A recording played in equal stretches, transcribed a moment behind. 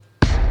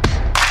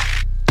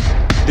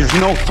There's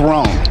no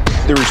throne.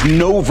 There is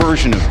no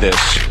version of this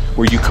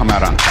where you come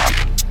out on top.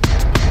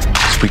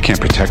 If we can't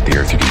protect the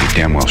Earth, you can be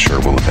damn well sure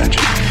we'll avenge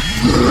it.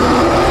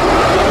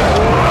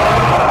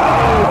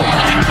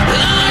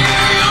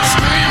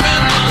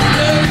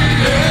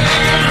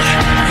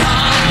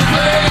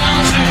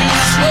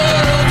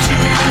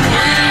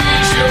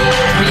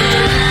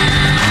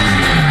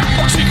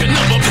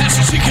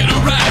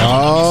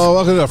 Oh,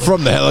 welcome to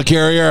From the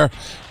Helicarrier,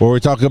 where we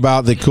talk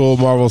about the cool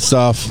Marvel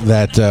stuff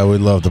that we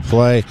love to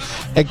play.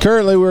 And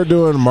currently we're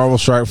doing Marvel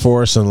Strike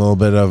Force and a little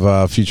bit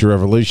of Future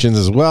Revolutions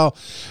as well.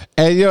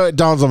 And, you know, it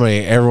dawns on me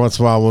every once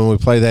in a while when we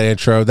play that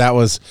intro, that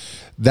was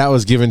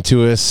given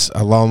to us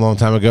a long, long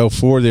time ago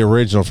for the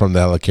original From the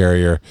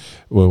Helicarrier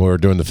when we were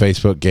doing the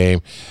Facebook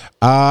game.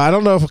 I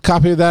don't know if a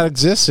copy of that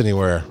exists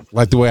anywhere,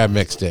 like the way I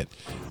mixed it.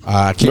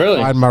 I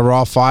can't find my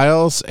raw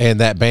files, and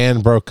that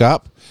band broke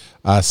up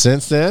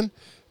since then.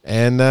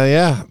 And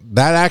yeah,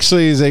 that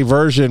actually is a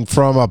version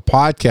from a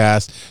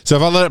podcast. So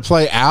if I let it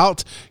play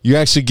out, you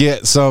actually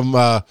get some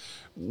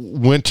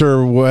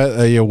winter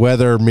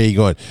weather me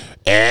going,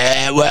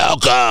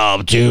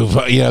 welcome to,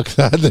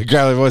 the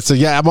growly voice. So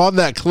yeah, I'm on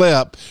that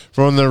clip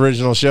from the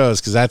original shows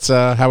because that's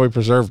how we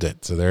preserved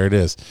it. So there it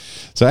is.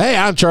 So hey,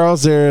 I'm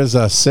Charles. There's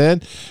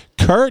Sin.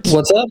 Kurt.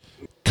 What's up?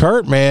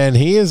 Kurt, man,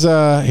 he is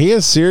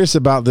serious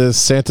about this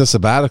Santa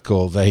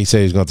sabbatical that he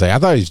said he's going to take. I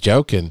thought he was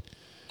joking.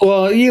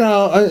 Well,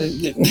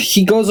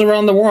 he goes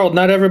around the world.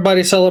 Not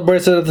everybody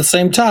celebrates it at the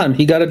same time.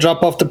 He got to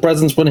drop off the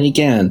presents when he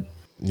can.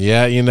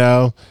 Yeah,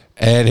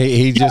 and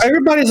he just...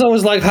 everybody's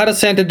always like, how does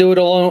Santa do it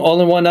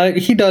all in one night?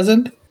 He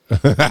doesn't.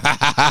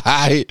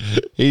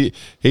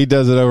 he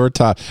does it over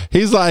time.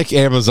 He's like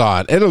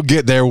Amazon. It'll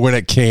get there when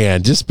it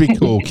can. Just be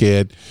cool,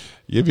 kid.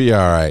 You'll be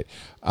all right.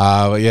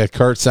 But yeah,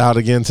 Kurt's out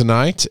again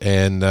tonight,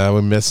 and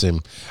we miss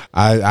him.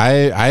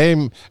 I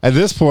am at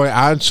this point.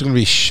 I'm just going to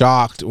be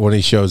shocked when he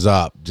shows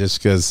up, just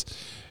because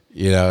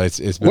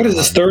it's. What is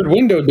this third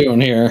window doing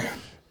here?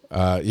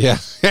 Yeah,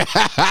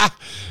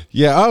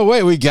 yeah. Oh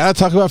wait, we got to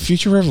talk about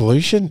Future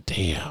Revolution.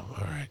 Damn. All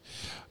right.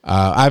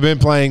 I've been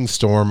playing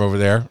Storm over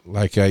there,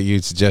 like you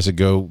suggested.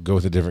 Go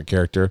with a different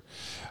character.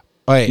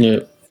 Wait,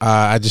 yeah.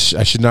 I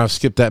should not have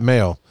skipped that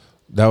mail.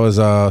 That was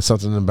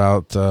something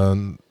about.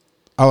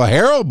 Oh, a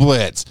Herald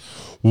Blitz.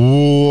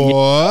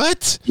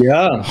 What?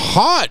 Yeah.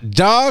 Hot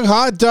dog,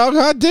 hot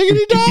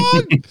diggity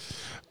dog.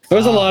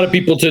 There's a lot of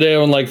people today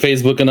on like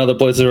Facebook and other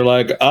places who are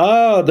like,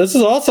 oh, this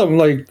is awesome.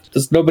 Like,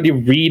 does nobody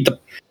read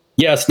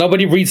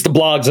nobody reads the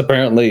blogs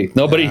apparently.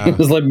 Nobody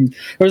was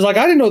like,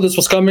 I didn't know this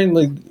was coming.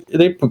 Like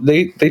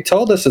they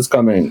told us it's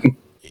coming.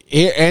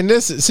 And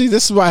this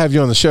is why I have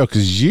you on the show,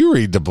 because you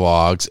read the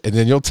blogs and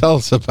then you'll tell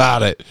us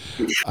about it.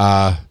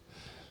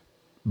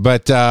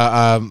 But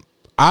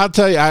I'll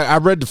tell you, I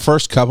read the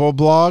first couple of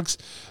blogs,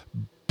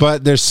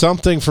 but there's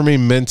something for me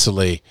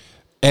mentally,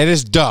 and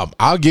it's dumb.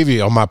 I'll give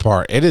you on my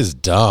part. It is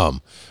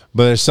dumb,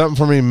 but there's something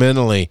for me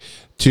mentally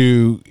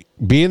to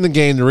be in the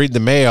game, to read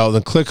the mail,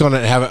 then click on it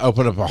and have it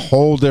open up a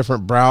whole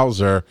different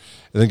browser,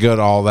 and then go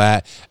to all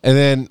that. And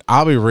then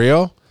I'll be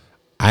real,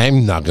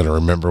 I'm not going to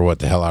remember what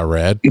the hell I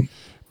read.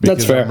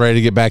 That's fair. I'm ready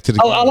to get back to the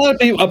game.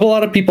 A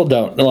lot of people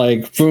don't.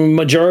 Like, for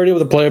majority of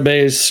the player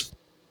base,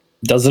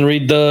 doesn't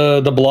read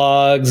the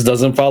blogs,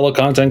 doesn't follow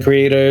content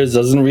creators,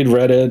 doesn't read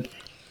Reddit.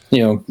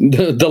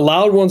 The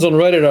loud ones on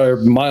Reddit are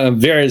a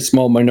very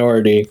small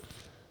minority,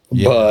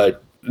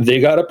 but they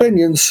got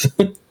opinions.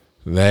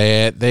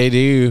 They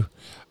do.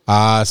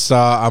 So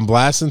I'm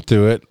blasting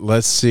through it.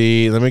 Let's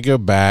see. Let me go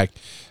back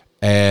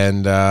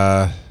and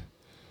no,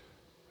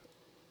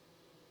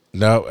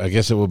 I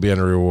guess it will be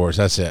under rewards.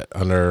 That's it,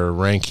 under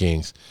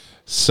rankings.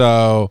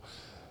 So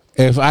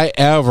if I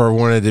ever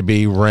wanted to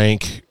be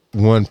rank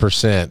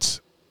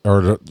 1%,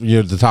 or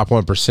the top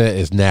 1%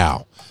 is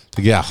now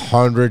to get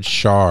 100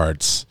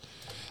 shards.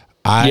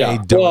 I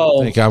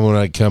don't think I'm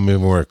going to come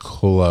anywhere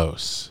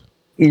close.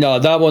 No,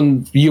 that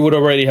one you would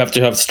already have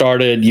to have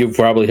started. You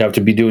probably have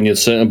to be doing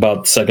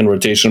about second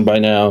rotation by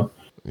now.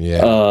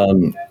 Yeah.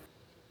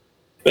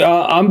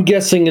 I'm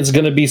guessing it's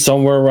going to be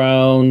somewhere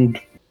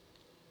around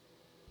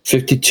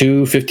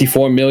 52,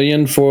 54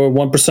 million for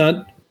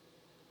 1%.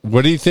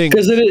 What do you think?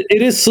 Because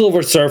it is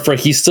Silver Surfer.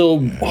 He's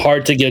still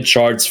hard to get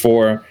shards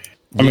for.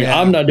 I mean,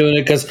 I'm not doing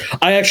it because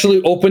I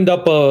actually opened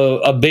up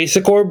a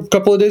basic orb a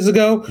couple of days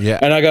ago,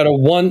 and I got a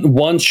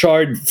one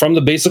shard from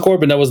the basic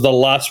orb, and that was the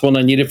last one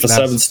I needed for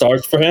 7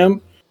 stars for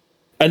him.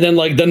 And then,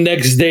 like, the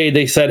next day,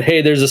 they said,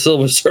 hey, there's a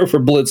Silver Surfer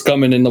Blitz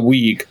coming in the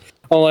week.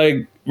 I'm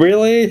like,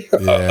 really?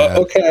 Yeah.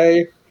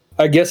 Okay.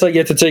 I guess I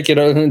get to take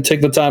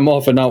the time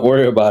off and not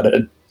worry about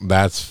it.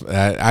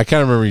 I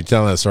kind of remember you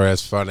telling that story.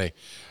 That's funny.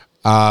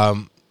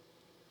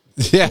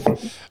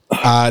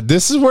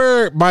 This is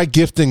where my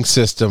gifting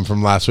system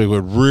from last week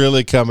would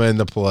really come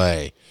into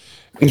play.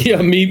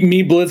 Yeah,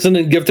 me blitzing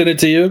and gifting it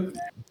to you.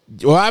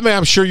 Well, I mean,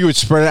 I'm sure you would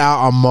spread it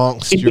out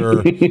amongst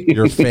your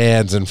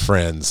fans and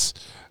friends.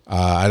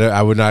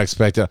 I would not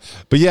expect it,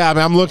 but yeah, I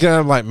mean, I'm looking at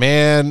it like,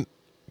 man,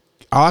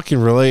 all I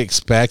can really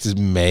expect is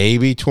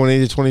maybe 20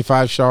 to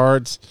 25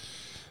 shards.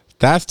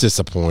 That's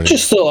disappointing.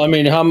 Just still, I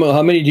mean, how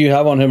many do you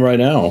have on him right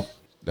now?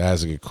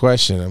 That's a good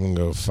question. I'm going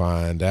to go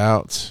find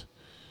out.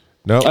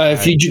 No.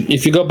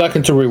 If you go back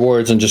into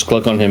rewards and just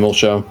click on him, it'll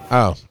show.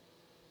 Oh.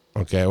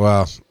 Okay,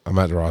 well, I'm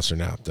at the roster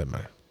now. Doesn't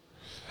matter.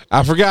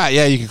 I forgot.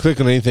 Yeah, you can click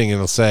on anything and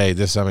it'll say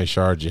this is how many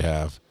shards you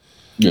have.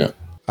 Yeah.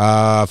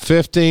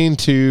 15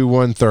 to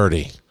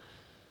 130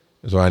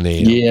 is what I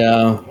need.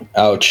 Yeah.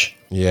 Ouch.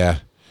 Yeah.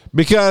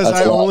 Because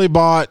I only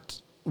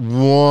bought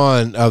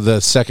one of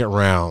the second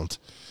round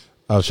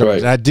of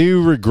shards. Right. I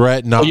do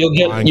regret not. Well,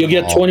 you'll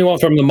get 21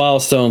 from the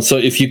milestone. So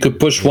if you could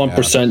push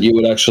 1%, you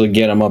would actually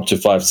get them up to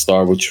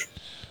 5-star, which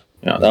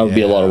that would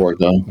be a lot of work,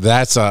 though.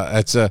 That's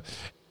a.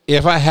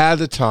 If I had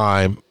the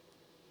time,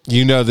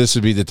 this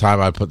would be the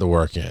time I put the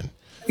work in.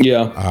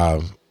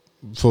 Yeah.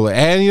 Fully.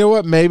 And you know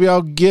what? Maybe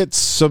I'll get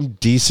some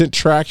decent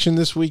traction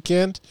this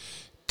weekend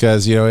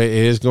because, it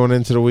is going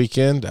into the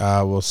weekend.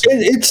 We'll see.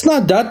 It's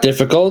not that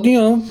difficult.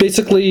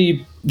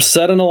 Basically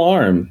set an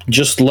alarm.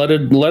 Just let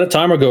a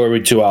timer go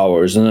every 2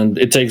 hours, and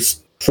then it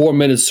takes 4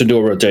 minutes to do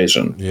a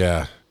rotation.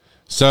 Yeah.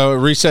 So it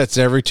resets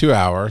every 2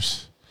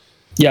 hours.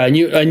 Yeah,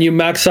 and you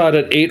max out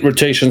at 8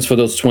 rotations for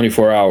those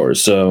 24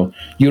 hours, so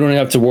you don't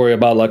have to worry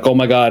about like, oh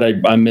my god,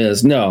 I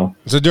missed. No.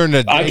 So during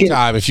the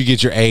daytime, if you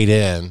get your 8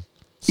 in,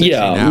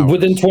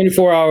 within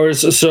 24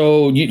 hours.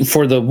 So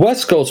for the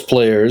West Coast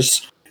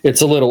players,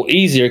 it's a little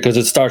easier because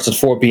it starts at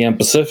 4 p.m.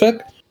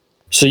 Pacific,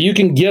 so you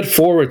can get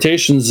 4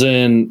 rotations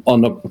in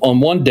on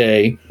one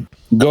day,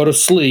 go to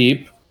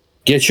sleep,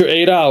 get your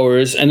 8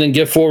 hours, and then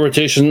get 4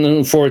 rotations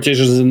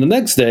in the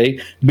next day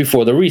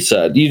before the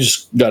reset. You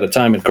just got to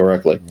time it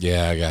correctly.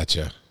 Yeah, I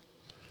gotcha.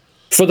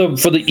 For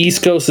the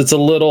East Coast, it's a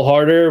little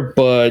harder,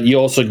 but you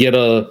also get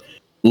a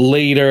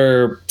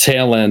later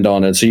tail end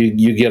on it. So you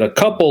get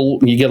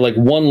you get like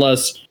one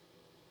less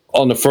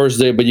on the first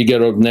day, but you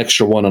get an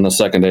extra one on the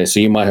second day. So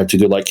you might have to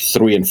do like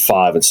 3 and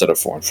 5 instead of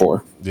 4 and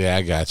 4. Yeah,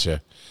 I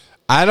gotcha.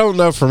 I don't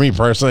know for me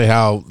personally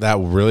how that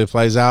really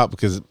plays out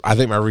because I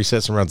think my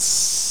reset's around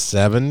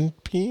 7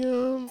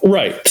 p.m.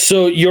 Right.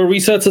 So your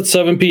reset's at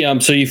 7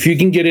 p.m. So if you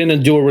can get in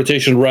and do a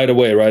rotation right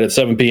away, right at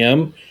 7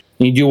 p.m.,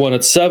 you do one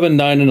at 7,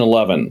 9, and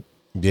 11.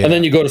 Yeah. And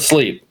then you go to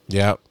sleep.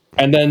 Yep.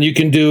 And then you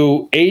can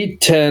do 8,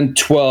 10,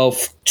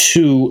 12,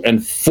 2,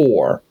 and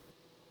 4.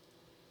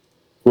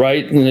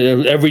 Right?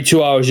 And every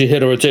 2 hours you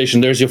hit a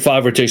rotation. There's your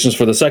 5 rotations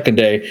for the second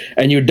day.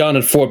 And you're done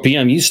at 4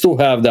 p.m. You still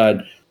have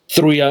that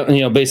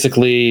 3,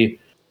 basically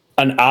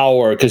an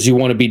hour because you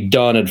want to be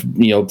done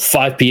at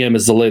 5 p.m.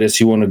 is the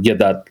latest you want to get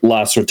that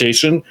last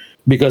rotation,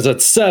 because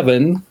at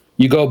 7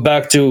 you go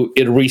back to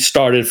it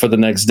restarted for the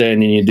next day,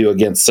 and then you do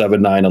again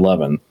 7, 9,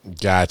 11.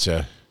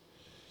 Gotcha.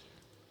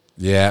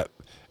 Yeah,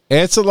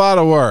 it's a lot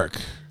of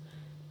work.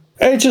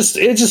 It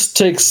just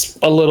takes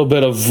a little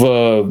bit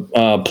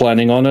of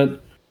planning on it,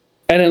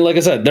 and then like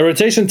I said, the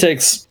rotation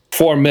takes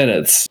 4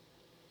 minutes,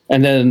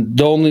 and then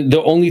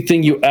the only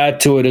thing you add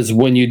to it is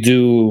when you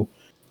do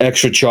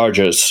extra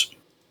charges.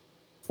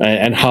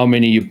 And how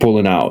many you're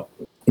pulling out.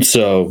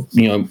 So,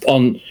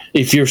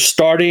 if you're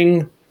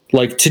starting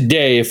like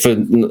today, if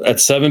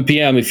at 7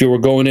 p.m., if you were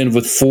going in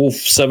with full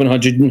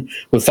 700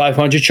 with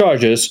 500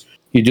 charges,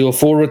 you do a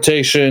full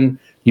rotation,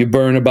 you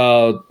burn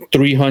about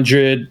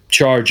 300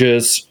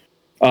 charges,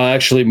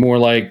 actually more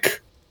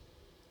like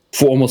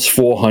almost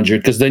 400,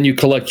 because then you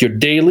collect your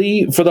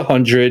daily for the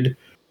 100,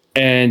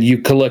 and you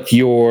collect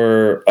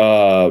your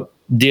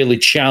daily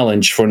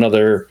challenge for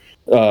another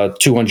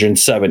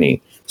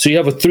 270. So you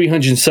have a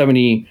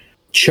 370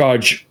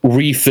 charge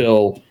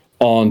refill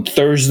on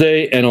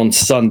Thursday and on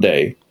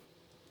Sunday.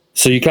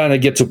 So you kind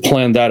of get to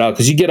plan that out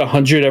because you get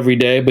 100 every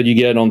day, but you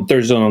get on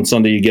Thursday and on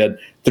Sunday, you get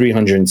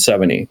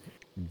 370.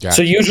 Gotcha.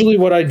 So usually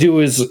what I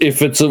do is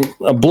if it's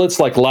a blitz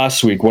like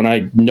last week, when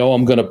I know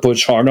I'm going to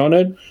push hard on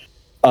it,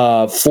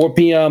 4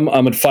 p.m.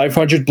 I'm at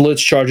 500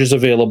 blitz charges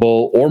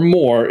available or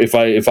more if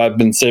I've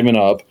been saving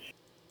up.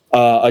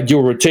 I do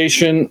a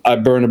rotation. I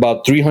burn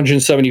about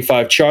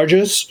 375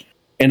 charges.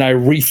 And I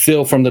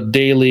refill from the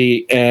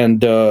daily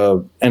and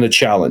the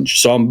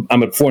challenge. So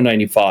I'm at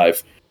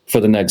 495 for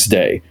the next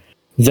day.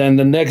 Then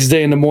the next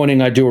day in the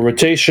morning, I do a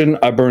rotation.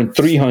 I burn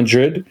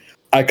 300.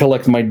 I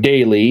collect my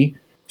daily.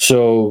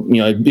 So,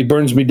 it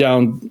burns me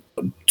down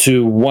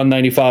to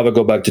 195. I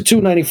go back to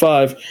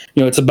 295.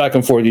 It's a back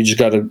and forth. You just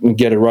got to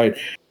get it right.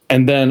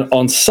 And then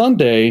on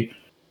Sunday,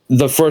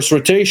 the first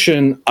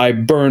rotation, I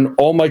burn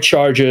all my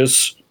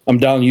charges. I'm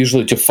down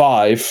usually to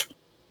 5.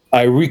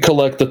 I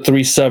recollect the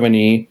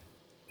 370.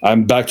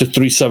 I'm back to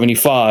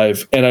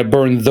 375, and I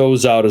burn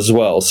those out as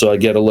well, so I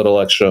get a little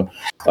extra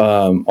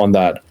on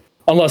that.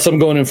 Unless I'm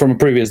going in from a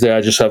previous day, I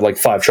just have like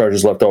 5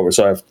 charges left over,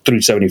 so I have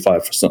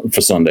 375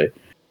 for Sunday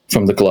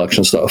from the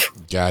collection stuff.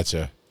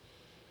 Gotcha.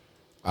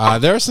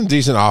 There are some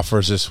decent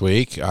offers this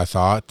week, I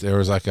thought. There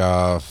was like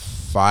a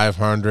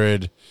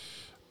 500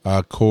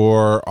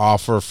 core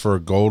offer for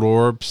gold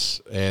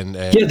orbs, and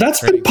yeah, that's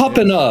been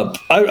popping up.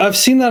 I've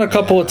seen that a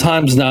couple of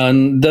times now.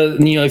 And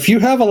if you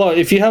have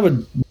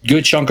a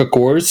good chunk of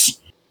cores,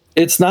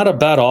 it's not a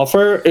bad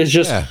offer. It's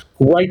just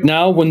right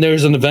now when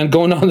there's an event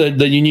going on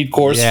that you need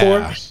cores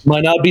for,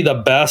 might not be the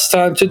best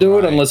time to do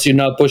it unless you're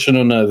not pushing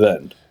on an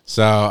event.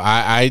 So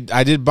I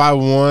did buy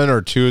one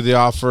or two of the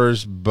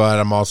offers, but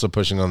I'm also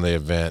pushing on the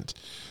event.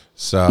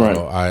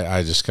 So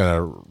I just kind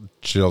of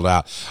chilled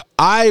out.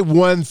 I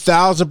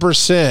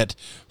 1,000%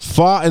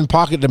 fought in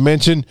Pocket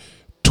Dimension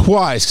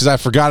twice because I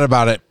forgot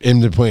about it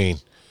in between.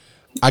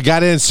 I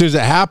got in as soon as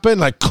it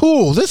happened, like,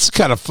 cool, this is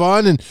kind of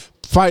fun, and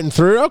fighting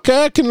through.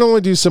 Okay, I can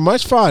only do so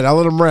much. Fine, I'll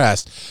let them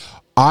rest.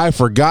 I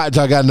forgot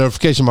until I got a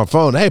notification on my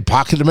phone. Hey,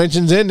 Pocket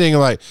Dimension's ending. I'm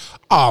like,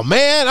 oh,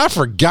 man, I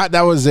forgot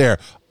that was there.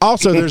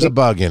 Also, there's a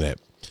bug in it.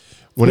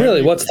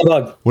 Really? What's the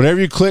bug? Whenever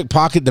you click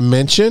Pocket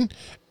Dimension,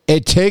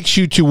 it takes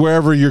you to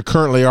wherever you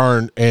currently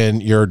are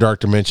and your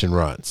Dark Dimension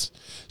runs.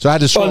 So I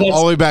had to scroll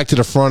all the way back to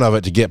the front of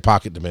it to get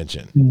Pocket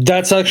Dimension.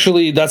 That's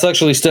actually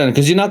standard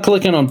because you're not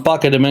clicking on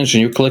Pocket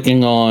Dimension. You're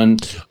clicking on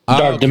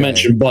Dark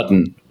Dimension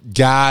button.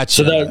 Gotcha.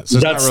 So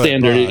that's really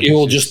standard. It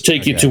will just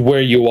take you to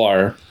where you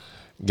are.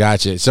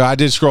 Gotcha. So I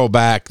did scroll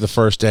back the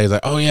first day,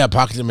 like, oh yeah,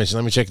 Pocket Dimension.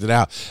 Let me check that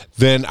out.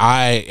 Then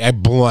I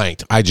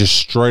blanked. I just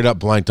straight up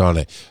blanked on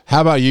it.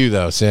 How about you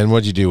though, Sin?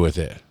 What'd you do with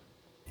it?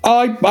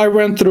 I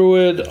ran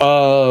through it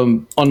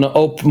on the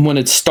open when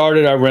it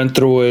started. I ran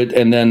through it,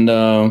 and then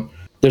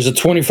there's a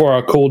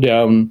 24-hour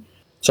cooldown.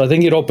 So I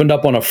think it opened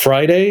up on a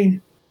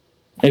Friday,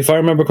 if I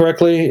remember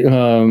correctly. I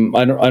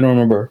don't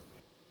remember.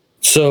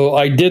 So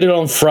I did it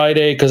on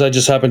Friday because I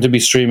just happened to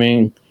be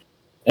streaming.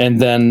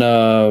 And then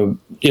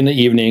in the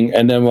evening,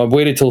 and then I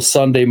waited till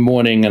Sunday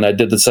morning, and I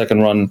did the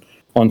second run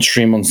on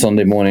stream on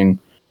Sunday morning.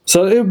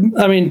 So,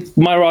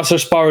 my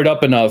roster's powered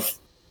up enough,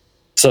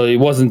 so it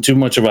wasn't too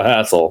much of a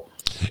hassle.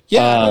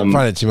 Yeah, I don't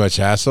find it too much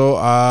hassle.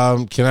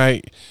 Can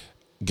I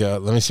go?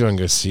 Let me see if I can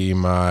go see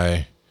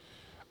my...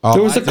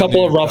 there was a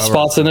couple of rough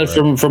spots in it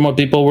from what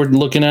people were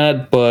looking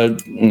at,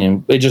 but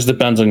it just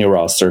depends on your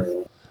roster.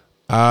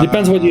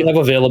 Depends what you have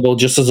available,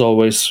 just as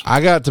always. I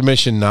got to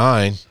mission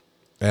 9.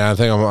 And I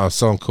think I'm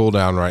still on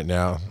cooldown right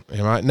now.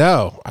 Am I?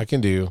 No, I can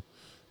do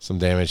some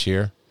damage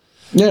here.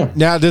 Yeah.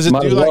 Now, does it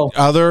do like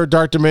other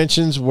Dark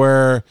Dimensions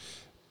where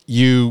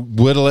you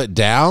whittle it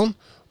down,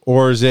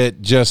 or is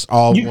it just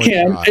all? You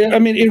can.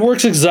 It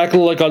works exactly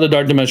like other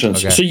Dark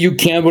Dimensions. Okay. So you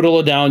can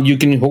whittle it down. You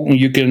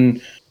can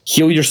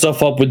heal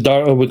yourself up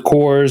with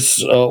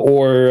cores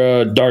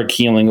or dark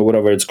healing or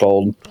whatever it's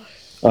called,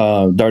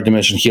 Dark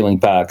Dimension healing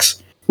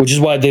packs, which is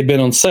why they've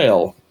been on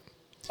sale.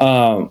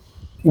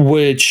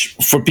 Which,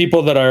 for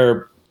people that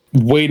are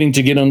waiting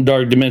to get on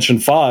Dark Dimension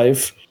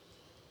 5,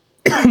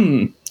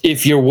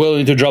 if you're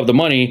willing to drop the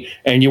money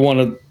and you want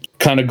to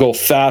kind of go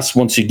fast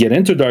once you get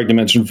into Dark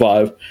Dimension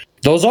 5,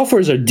 those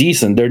offers are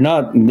decent. They're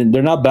not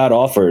bad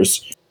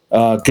offers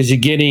because you're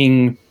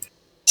getting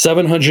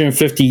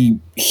 750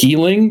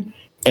 healing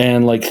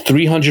and like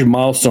 300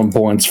 milestone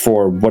points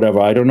for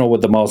whatever. I don't know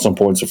what the milestone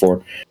points are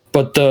for,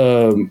 but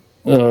the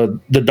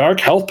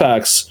Dark Health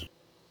packs,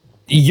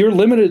 you're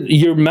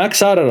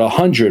maxed out at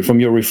 100 from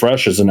your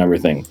refreshes and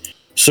everything.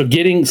 So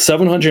getting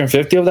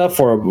 750 of that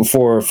for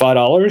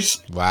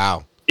 $5.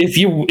 Wow. If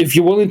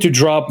you're willing to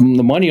drop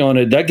the money on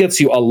it, that gets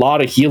you a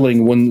lot of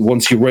healing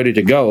once you're ready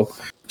to go.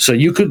 So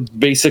you could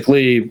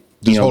basically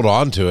just hold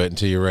on to it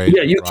until you're ready.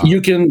 Yeah, you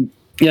can,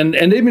 and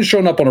they've been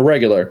showing up on a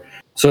regular.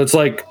 So it's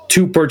like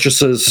 2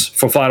 purchases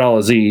for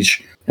 $5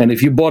 each. And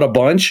if you bought a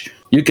bunch,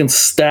 you can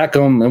stack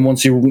them. And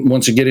once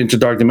you get into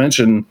Dark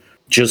Dimension,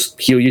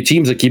 just heal your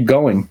teams and keep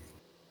going.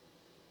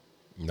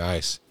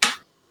 Nice.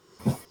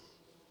 All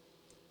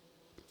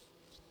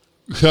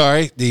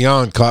right, the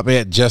yawn caught me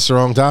at just the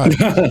wrong time.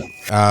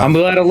 I'm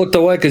glad I looked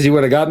away because you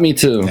would have got me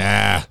too.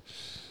 Nah.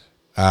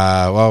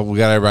 Well, we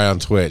got everybody on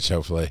Twitch,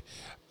 hopefully.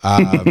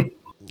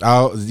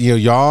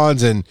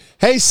 Yawns and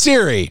hey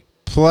Siri,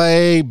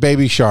 play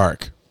Baby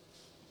Shark.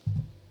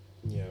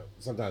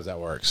 Sometimes that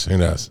works. Who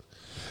knows?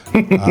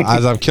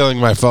 As I'm killing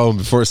my phone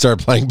before it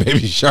started playing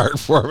Baby Shark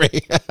for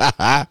me.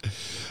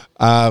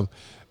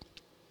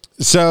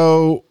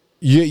 So.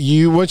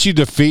 You once you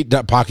defeat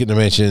that Pocket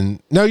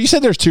Dimension. No, you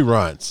said there's 2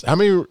 runs. How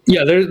many?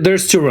 Yeah,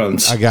 there's 2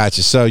 runs. I got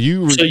you. So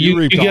you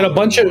get a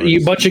bunch of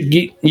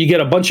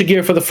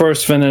gear for the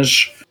first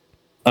finish,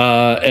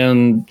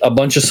 and a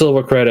bunch of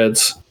silver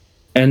credits,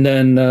 and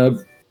then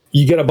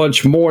you get a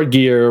bunch more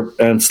gear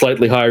and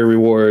slightly higher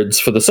rewards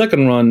for the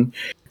second run,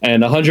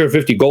 and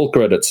 150 gold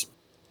credits,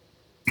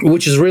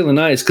 which is really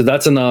nice because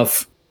that's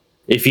enough.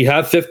 If you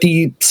have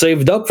 50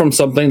 saved up from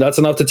something, that's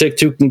enough to take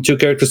two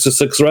characters to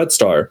 6 red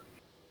star.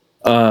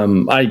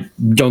 I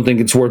don't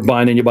think it's worth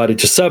buying anybody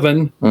to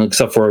 7,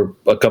 except for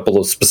a couple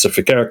of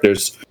specific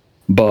characters.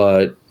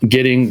 But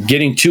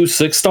getting 2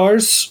 6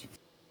 stars,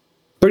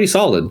 pretty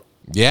solid.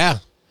 Yeah.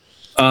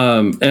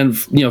 And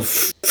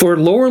for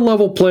lower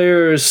level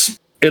players,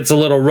 it's a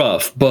little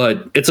rough,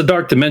 but it's a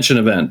Dark Dimension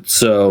event,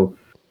 so,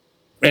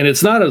 and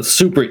it's not a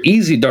super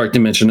easy Dark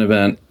Dimension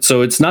event,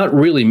 so it's not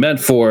really meant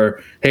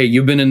for, hey,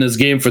 you've been in this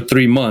game for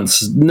 3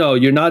 months. No,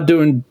 you're not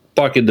doing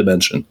Pocket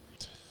Dimension.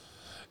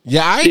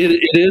 Yeah,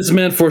 it is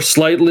meant for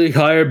slightly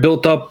higher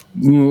built up,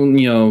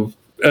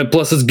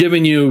 plus it's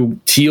giving you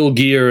teal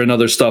gear and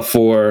other stuff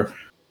for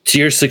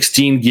tier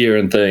 16 gear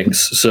and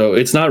things. So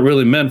it's not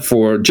really meant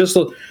for just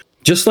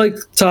like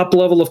top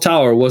level of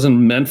tower wasn't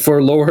meant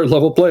for lower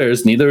level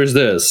players. Neither is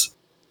this.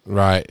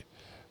 Right.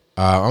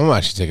 I'm gonna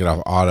actually take it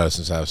off auto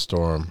since I have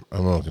Storm.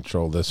 I'm gonna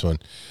control this one.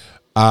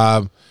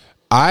 I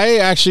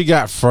actually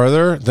got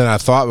further than I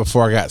thought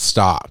before I got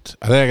stopped.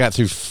 I think I got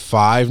through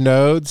 5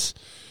 nodes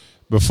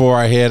before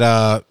I hit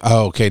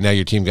okay, now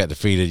your team got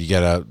defeated. You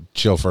gotta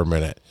chill for a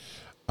minute.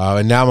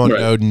 And now I'm on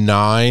node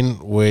 9,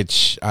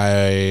 which I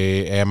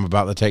am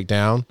about to take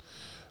down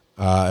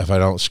if I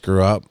don't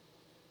screw up.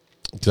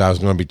 Because I was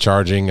going to be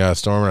charging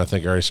Storm, and I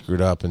think I already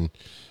screwed up and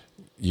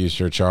used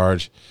her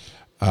charge.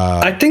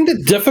 I think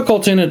the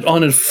difficulty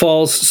on it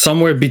falls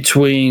somewhere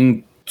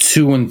between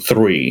 2 and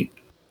 3.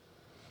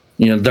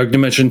 Dark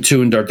Dimension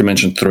 2 and Dark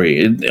Dimension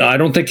 3. I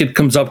don't think it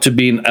comes up to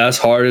being as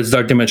hard as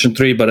Dark Dimension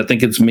 3, but I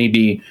think it's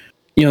maybe,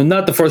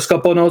 not the first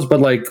couple of nodes,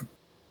 but like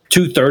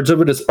 2/3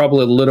 of it is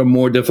probably a little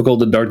more difficult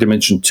than Dark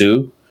Dimension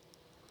 2.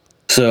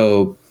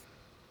 So,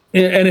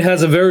 and it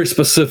has a very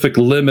specific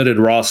limited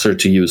roster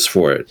to use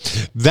for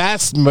it.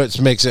 That's what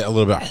makes it a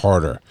little bit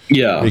harder.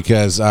 Yeah.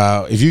 Because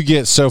if you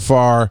get so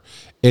far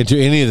into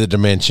any of the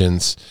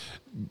dimensions,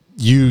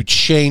 you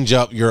change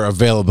up your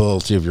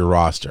availability of your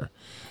roster.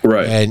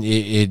 Right. And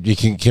it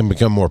can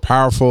become more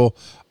powerful,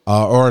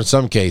 or in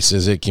some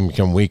cases, it can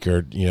become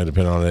weaker,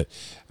 depending on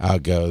how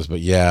it goes.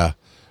 But yeah.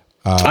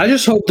 I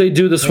just hope they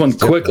do this one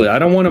quickly. I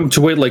don't want them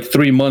to wait like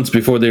 3 months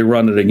before they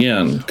run it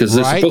again. Because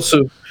they're supposed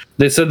to,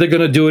 they said they're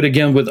going to do it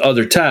again with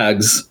other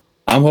tags.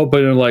 I'm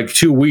hoping in like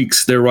 2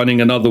 weeks they're running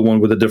another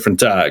one with a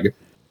different tag.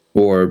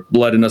 Or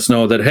letting us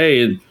know that,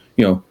 hey,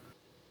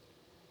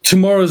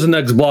 tomorrow's the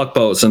next blog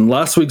post. And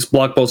last week's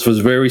blog post was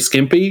very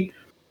skimpy.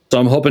 So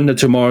I'm hoping that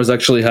tomorrow's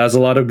actually has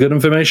a lot of good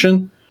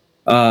information.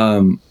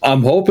 I'm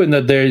hoping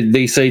that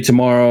they say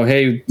tomorrow,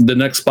 hey, the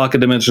next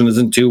Pocket Dimension is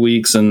in 2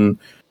 weeks, and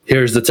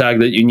here's the tag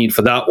that you need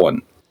for that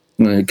one.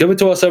 Give it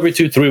to us every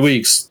 2-3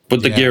 weeks.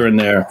 Put the gear in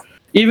there.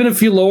 Even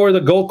if you lower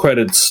the gold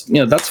credits,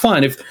 that's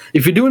fine. If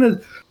you're doing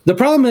it, the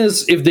problem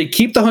is if they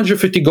keep the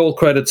 150 gold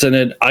credits in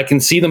it, I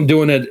can see them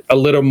doing it a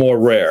little more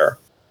rare.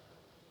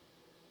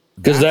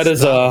 Because that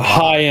is a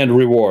high-end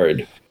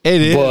reward. It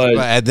is, but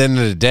at the end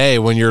of the day,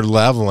 when you're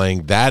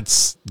leveling,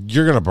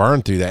 you're going to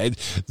burn through that.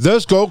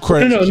 Those gold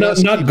credits. No,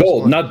 not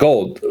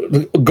gold.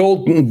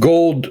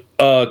 Gold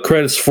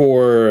credits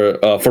for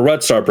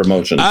Red Star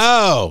promotions.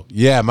 Oh,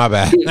 yeah, my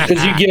bad.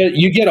 Because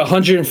you get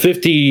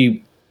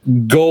 150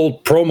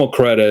 gold promo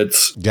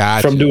credits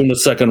from doing the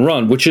second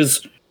run, which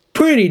is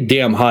pretty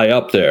damn high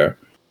up there.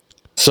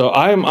 So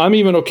I'm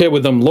even okay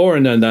with them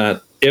lowering than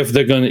that if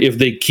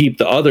they keep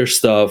the other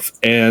stuff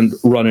and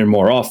run it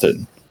more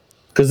often.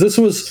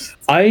 Because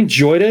I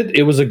enjoyed it.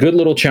 It was a good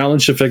little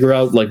challenge to figure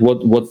out like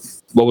what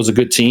was a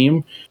good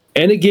team,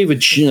 and it gave a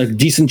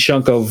decent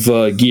chunk of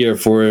gear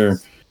for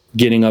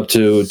getting up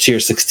to tier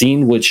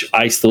 16, which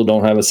I still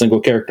don't have a single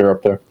character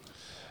up there.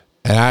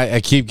 And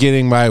I keep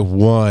getting my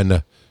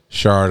 1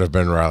 shard of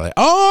Ben Riley.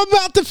 Oh, I'm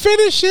about to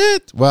finish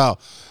it. Well,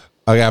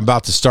 okay, I'm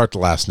about to start the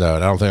last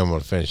node. I don't think I'm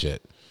going to finish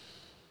it.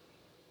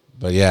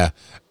 But yeah,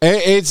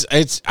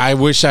 it's. I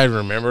wish I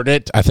remembered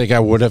it. I think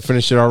I would have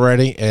finished it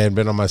already and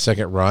been on my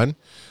second run.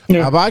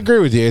 Yeah. But I agree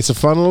with you. It's a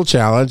fun little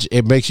challenge.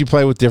 It makes you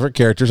play with different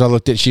characters. I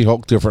looked at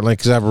She-Hulk differently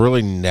because I've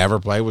really never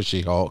played with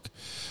She-Hulk.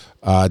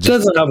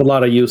 Doesn't have a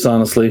lot of use,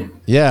 honestly.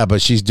 Yeah,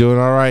 but she's doing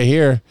all right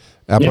here.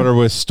 I put her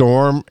with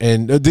Storm,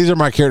 and these are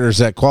my characters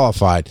that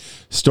qualified: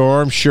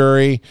 Storm,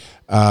 Shuri,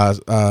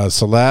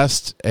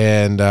 Celeste,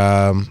 and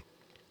Miles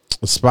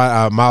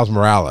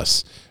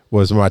Morales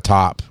was my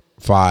top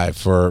 5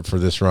 for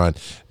this run.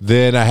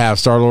 Then I have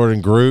Star-Lord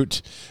and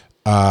Groot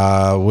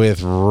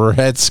with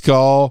Red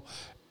Skull,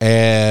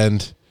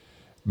 and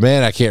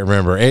man, I can't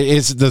remember.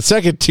 It's the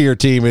second tier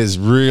team is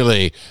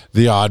really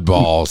the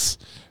oddballs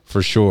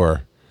for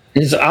sure.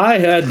 I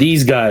had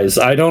these guys.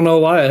 I don't know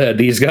why I had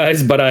these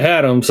guys, but I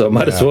had them, so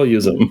might as well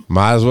use them.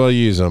 Might as well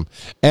use them.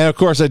 And of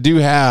course, I do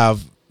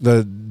have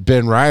the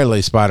Ben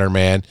Riley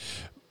Spider-Man.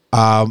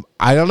 I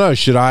don't know.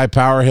 Should I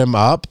power him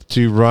up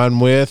to run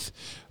with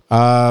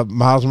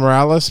Miles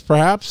Morales,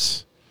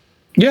 perhaps?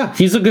 Yeah,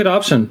 he's a good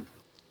option.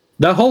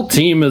 That whole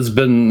team has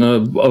been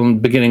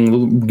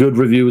getting good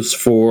reviews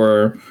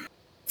for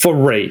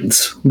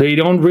raids. They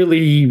don't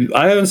really.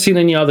 I haven't seen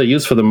any other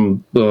use for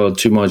them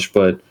too much,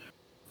 but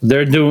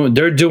they're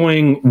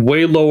doing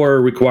way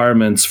lower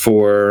requirements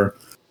for.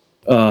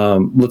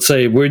 Let's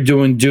say we're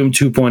doing Doom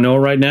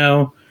 2.0 right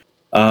now,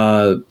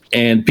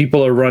 and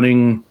people are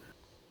running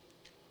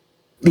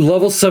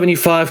level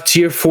 75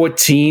 tier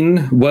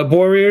 14 web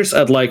warriors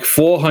at like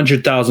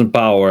 400,000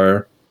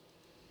 power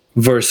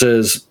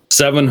versus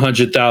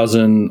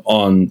 700,000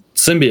 on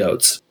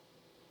symbiotes.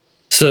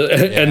 So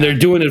and they're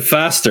doing it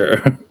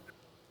faster.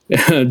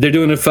 They're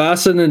doing it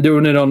faster and they're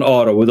doing it on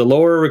auto with a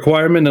lower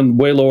requirement and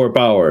way lower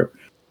power.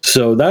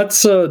 So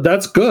that's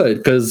good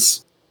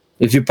because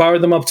if you power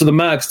them up to the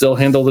max, they'll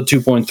handle the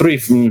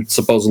 2.3 from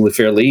supposedly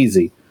fairly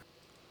easy.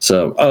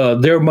 So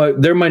they're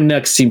my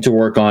next team to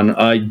work on.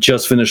 I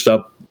just finished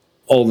up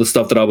all the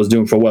stuff that I was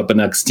doing for Weapon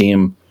X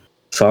team.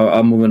 So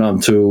I'm moving on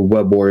to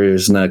Web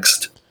Warriors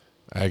next.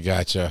 I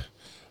gotcha.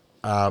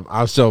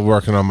 I'm still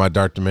working on my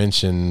Dark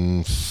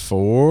Dimension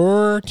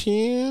 4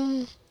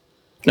 team.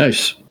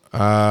 Nice.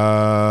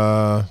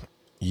 Yeah,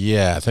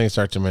 I think it's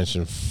Dark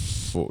Dimension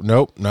 4.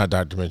 Nope, not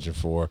Dark Dimension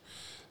 4.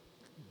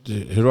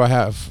 Who do I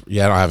have?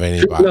 Yeah, I don't have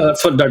anybody. No,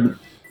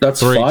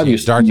 that's three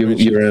 5. Dark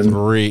Dimension You're in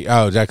 3.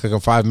 Oh, did I click on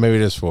 5? Maybe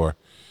it is 4.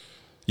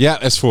 Yeah,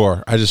 it's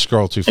 4. I just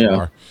scrolled too far.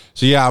 Yeah.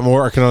 So yeah, I'm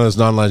working on this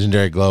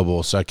non-legendary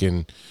global so I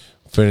can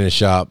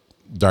finish up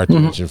Dark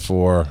Dimension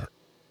 4.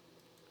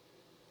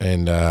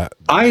 And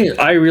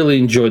I really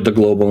enjoyed the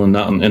global in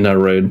that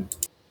raid.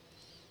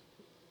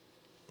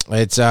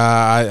 It's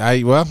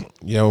well,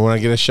 when I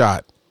get a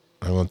shot,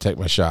 I'm gonna take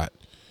my shot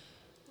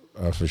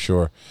for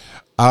sure.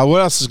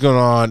 What else is going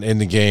on in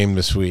the game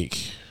this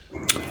week?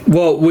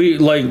 Well, we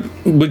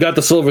got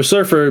the Silver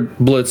Surfer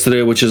Blitz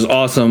today, which is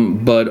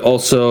awesome, but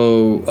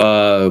also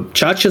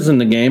Chacha's in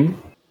the game.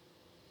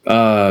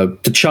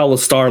 T'Challa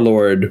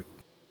Star-Lord.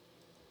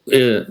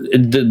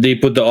 They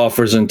put the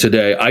offers in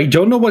today. I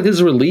don't know what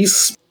his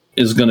release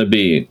is going to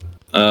be.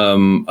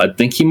 I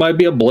think he might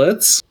be a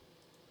Blitz,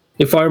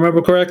 if I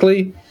remember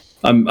correctly.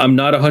 I'm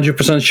not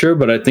 100% sure,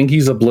 but I think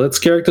he's a Blitz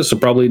character, so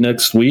probably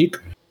next week.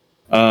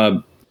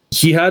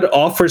 He had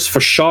offers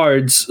for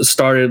shards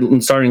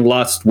starting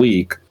last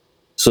week,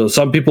 so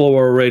some people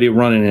were already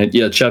running it.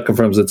 Yeah, chat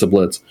confirms it's a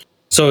Blitz,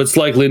 so it's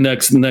likely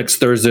next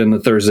Thursday and the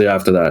Thursday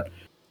after that.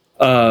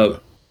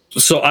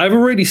 So I've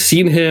already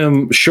seen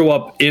him show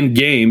up in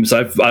games.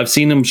 I've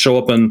seen him show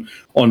up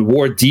on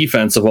War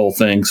Defense of all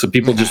things. So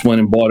people just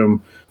went and bought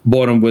him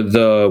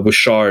with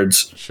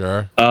shards.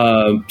 Sure.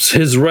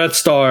 His Red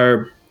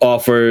Star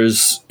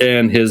offers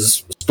and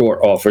his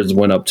store offers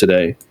went up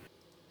today.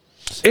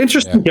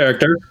 Interesting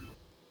character.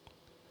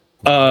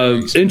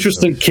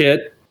 Interesting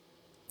kit.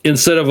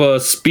 Instead of a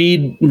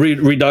speed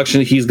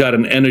reduction, he's got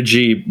an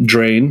energy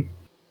drain,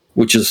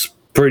 which is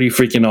pretty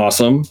freaking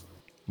awesome.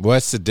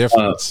 What's the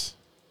difference?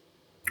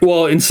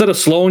 Well, instead of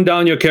slowing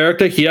down your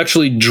character, he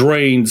actually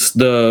drains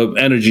the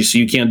energy, so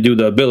you can't do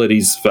the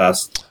abilities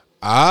fast.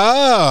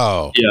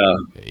 Oh,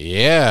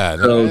 yeah.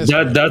 No,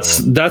 so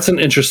that's an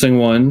interesting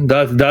one.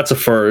 That's a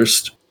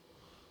first.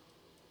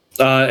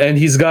 And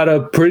he's got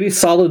a pretty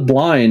solid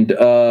blind.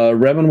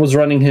 Revan was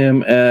running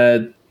him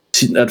at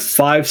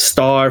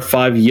 5-star,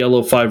 5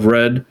 yellow, 5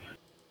 red.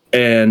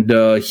 And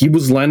he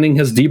was landing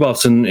his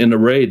debuffs in the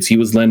raids. He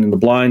was landing the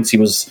blinds. He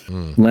was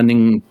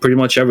landing pretty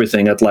much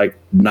everything at like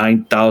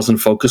 9,000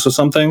 focus or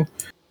something.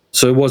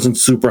 So it wasn't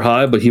super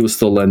high, but he was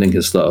still landing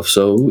his stuff.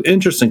 So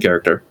interesting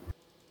character.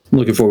 I'm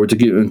looking forward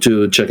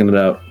to checking it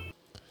out.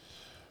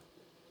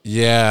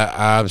 Yeah,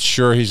 I'm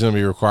sure he's going to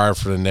be required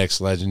for the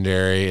next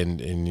legendary, and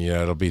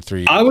it'll be 3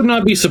 years. I would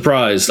not be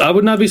surprised. I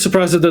would not be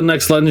surprised if the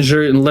next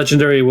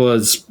legendary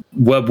was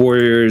Web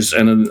Warriors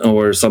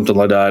or something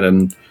like that,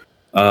 and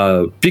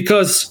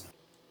because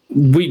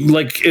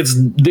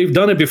they've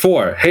done it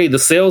before. Hey, the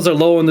sales are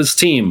low on this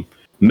team.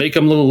 Make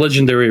them a little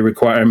legendary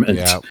requirement.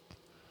 Yeah.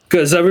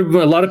 Because a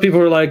lot of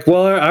people are like,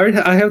 well,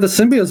 I have the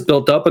symbiotes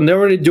built up and they're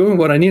already doing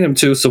what I need them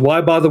to, so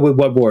why bother with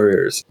Web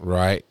Warriors?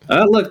 Right.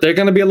 Look, they're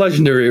going to be a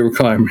legendary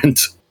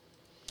requirement.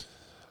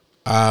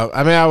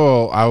 I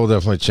will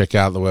definitely check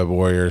out the Web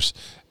Warriors.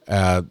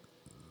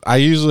 I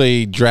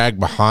usually drag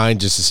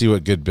behind just to see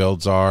what good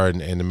builds are and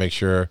to make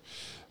sure.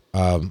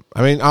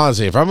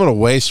 Honestly, if I'm going to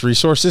waste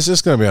resources,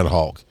 it's going to be on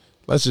Hulk.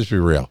 Let's just be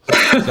real.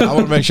 So I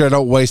want to make sure I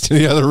don't waste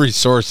any other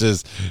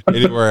resources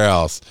anywhere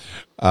else.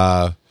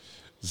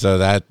 So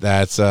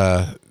that's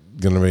going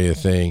to be a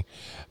thing.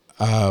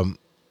 I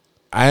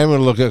am going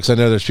to look at, because I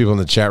know there's people in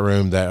the chat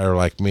room that are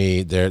like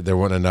me. They're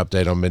wanting an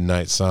update on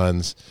Midnight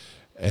Suns,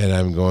 and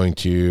I'm going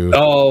to.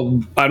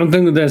 Oh, I don't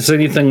think that there's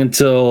anything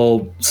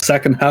until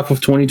second half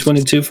of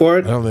 2022 for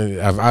it. I don't think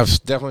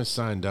I've definitely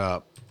signed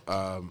up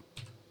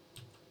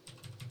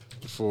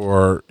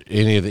for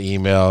any of the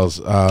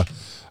emails.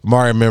 I'm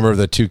already a member of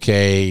the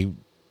 2K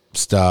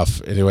stuff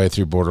anyway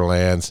through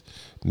Borderlands.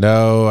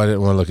 No, I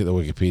didn't want to look at the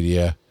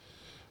Wikipedia.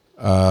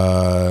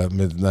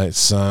 Midnight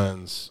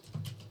Suns.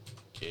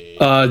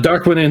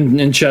 Darkwing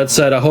in chat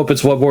said, I hope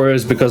it's Web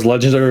Warriors because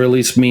legendary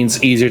release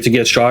means easier to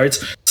get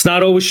shards. It's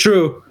not always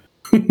true.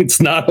 It's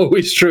not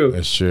always true.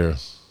 That's true.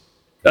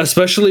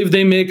 Especially if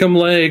they make them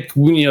like,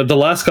 the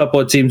last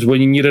couple of teams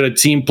when you needed a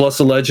team plus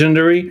a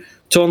legendary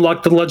to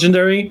unlock the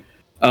legendary.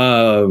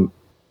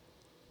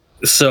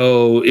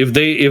 So if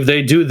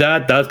they do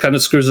that kind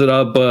of screws it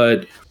up.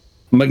 But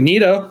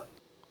Magneto,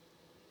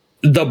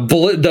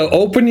 the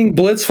opening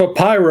blitz for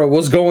Pyro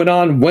was going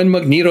on when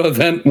Magneto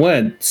event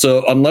went.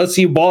 So unless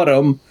you bought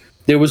him,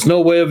 there was no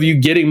way of you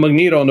getting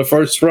Magneto on the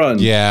first run.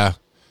 Yeah,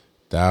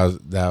 that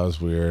was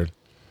weird.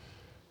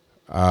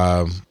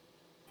 But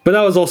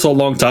that was also a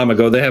long time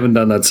ago. They haven't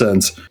done that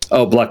since.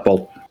 Oh, Black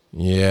Bolt.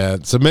 Yeah.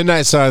 So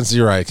Midnight Suns,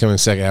 you're right. Coming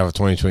second half of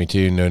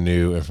 2022. No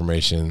new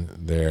information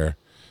there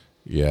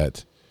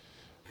yet.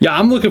 Yeah,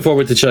 I'm looking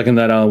forward to checking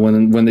that out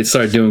when they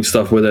start doing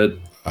stuff with it.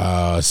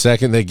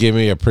 Second, they give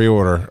me a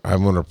pre-order.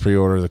 I'm going to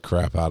pre-order the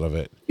crap out of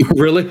it.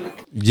 Really?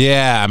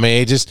 Yeah, I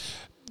mean,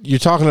 you're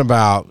talking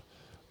about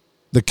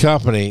the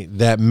company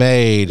that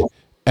made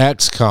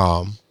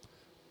XCOM,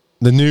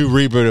 the new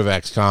reboot of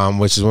XCOM,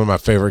 which is one of my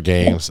favorite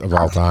games of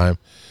all time.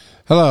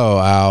 Hello,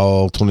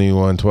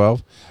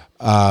 Al2112.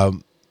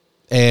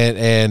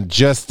 And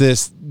just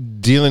this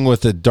dealing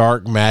with the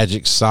dark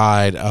magic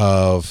side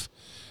of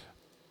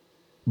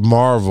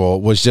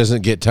Marvel, which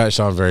doesn't get touched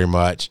on very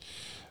much.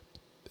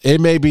 It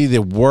may be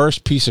the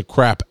worst piece of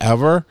crap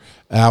ever.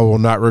 I will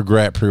not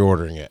regret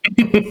pre-ordering it.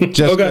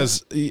 Just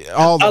because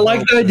I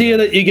like the idea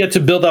that you get to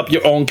build up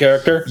your own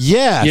character.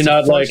 Yeah. You're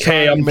not like,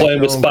 hey, I'm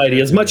playing with Spidey.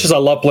 Character. As much as I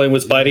love playing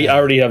with Spidey, I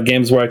already have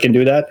games where I can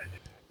do that.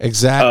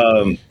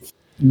 Exactly.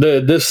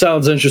 This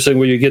sounds interesting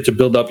where you get to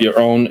build up your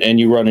own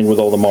and you're running with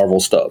all the Marvel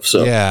stuff.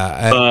 So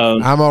yeah,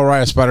 I'm all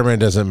right. Spider-Man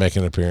doesn't make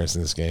an appearance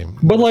in this game.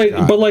 But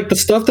the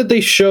stuff that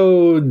they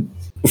showed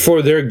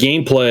for their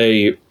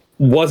gameplay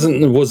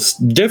was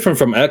different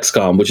from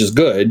XCOM, which is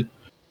good.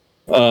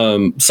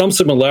 Some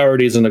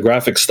similarities in the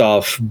graphic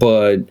stuff,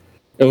 but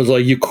it was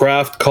like you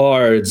craft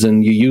cards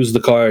and you use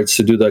the cards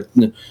to do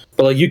that.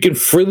 But like you can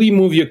freely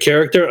move your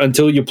character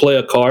until you play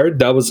a card.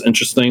 That was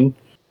interesting.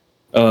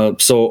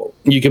 So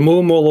you can move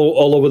them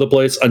all over the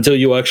place until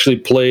you actually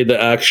play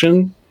the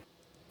action.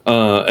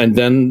 And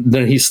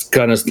then he's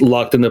kind of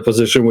locked in the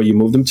position where you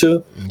moved him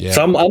to. Yeah.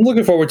 So I'm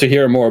looking forward to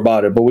hearing more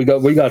about it, but we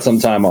got some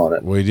time on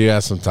it. We do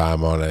have some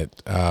time on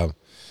it.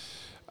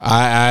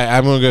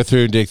 I'm going to go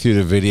through and dig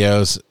through the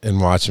videos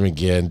and watch them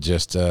again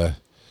just to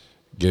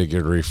get a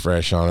good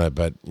refresh on it.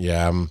 But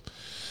yeah,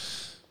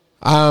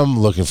 I'm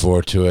looking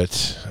forward to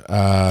it.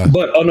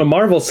 But on the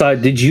Marvel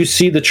side, did you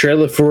see the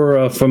trailer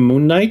for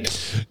Moon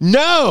Knight?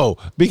 No,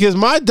 because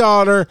my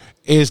daughter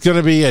is going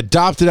to be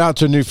adopted out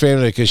to a new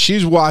family because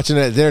she's watching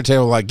it at their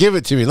table like, give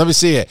it to me, let me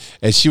see it.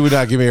 And she would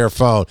not give me her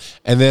phone.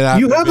 And then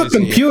you have a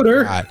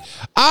computer.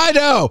 I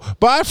know,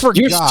 but I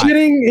forgot. You're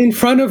sitting in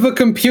front of a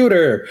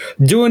computer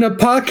doing a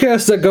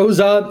podcast that goes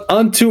out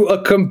onto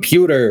a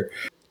computer.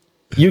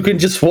 You can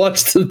just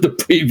watch the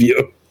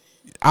preview.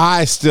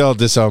 I still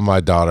disown my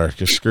daughter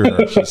because screw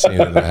her. She's seen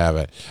it and I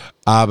haven't.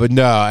 But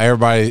no,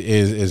 everybody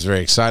is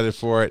very excited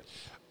for it.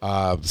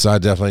 So I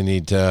definitely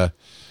need to.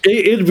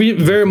 It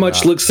very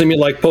much looks to me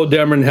like Poe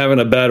Dameron having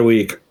a bad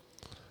week.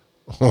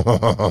 Is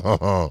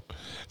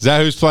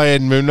that who's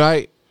playing Moon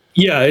Knight?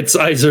 Yeah, it's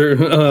Isaac.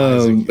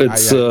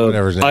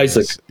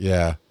 Isaac.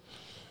 Yeah.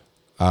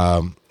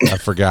 I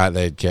forgot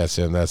they'd cast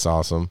him. That's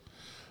awesome.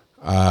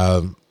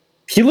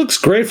 He looks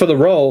great for the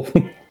role.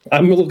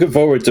 I'm looking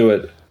forward to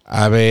it.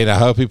 I mean, I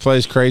hope he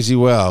plays crazy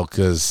well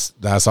because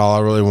that's all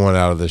I really want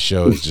out of this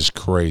show is just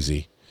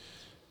crazy.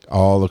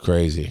 All the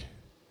crazy.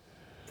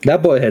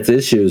 That boy has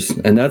issues,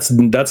 and that's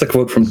a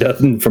quote from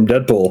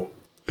Deadpool.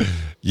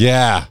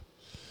 Yeah.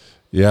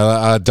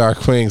 Yeah,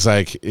 Darkwing's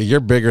like, you're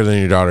bigger than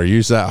your daughter.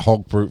 Use that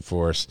Hulk brute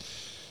force.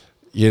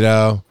 You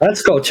know?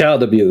 That's called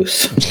child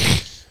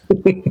abuse.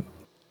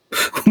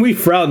 We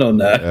frown on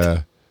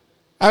that.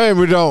 I mean,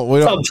 we don't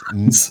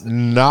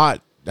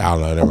not, I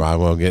don't know, never mind.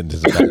 We won't get into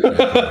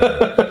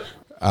the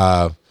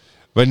back.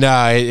 But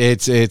no,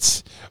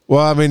 it's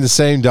well, I mean, the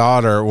same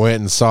daughter went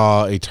and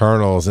saw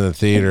Eternals in the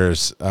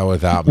theaters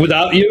without me.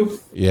 Without you?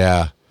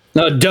 Yeah.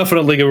 No,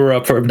 definitely give her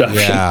up for abduction.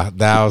 Yeah,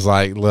 that was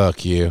like,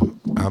 look,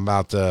 I'm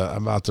about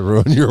to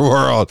ruin your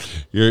world.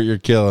 You're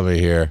killing me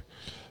here.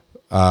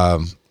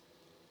 But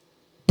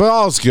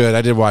all's good.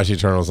 I did watch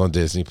Eternals on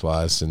Disney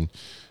Plus, and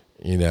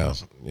you know,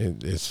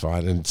 it's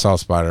fine. And saw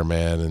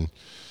Spider-Man, and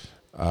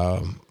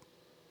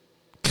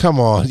come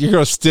on, you're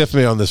gonna stiff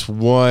me on this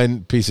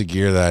one piece of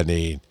gear that I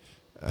need.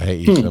 I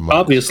hate you so much.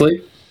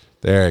 Obviously.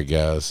 There it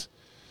goes.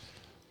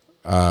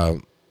 All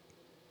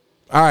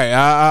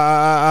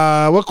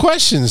right. What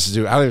questions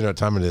I don't even know what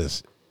time it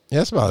is.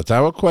 Yeah, it's about the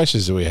time. What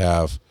questions do we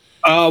have?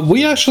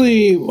 We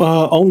actually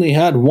only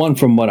had one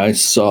from what I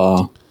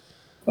saw.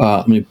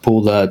 Let me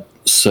pull that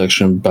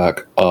section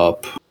back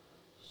up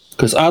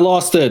because I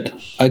lost it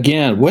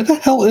again. Where the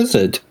hell is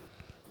it?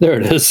 There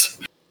it is.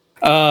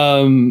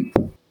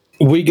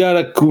 We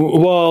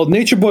got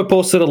Nature Boy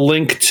posted a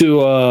link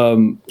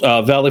to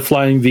Valley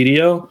Flying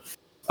video.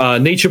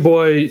 Nature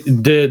Boy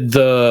did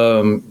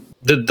the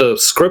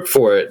script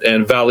for it,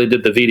 and Valley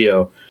did the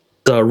video.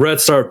 The Red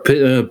Star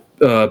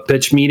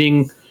pitch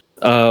meeting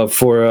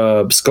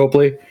for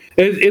Scopely.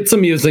 It's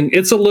amusing.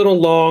 It's a little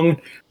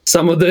long.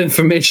 Some of the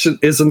information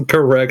isn't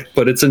correct,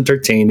 but it's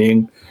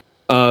entertaining.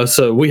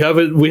 So we have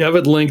it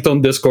linked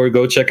on Discord.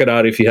 Go check it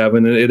out if you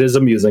haven't. It is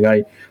amusing.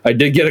 I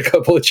did get a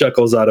couple of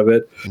chuckles out of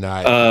it.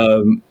 Nice.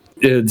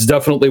 It's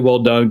definitely well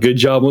done. Good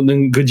job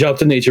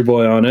to Nature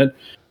Boy on it.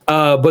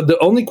 But the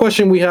only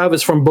question we have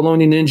is from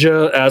Baloney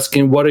Ninja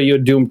asking, what are your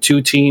Doom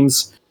 2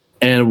 teams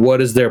and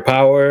what is their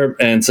power?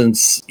 And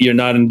since you're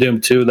not in Doom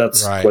 2,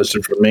 that's a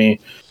question for me.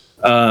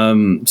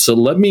 So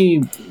let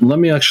me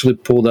actually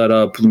pull that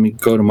up. Let me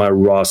go to my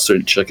roster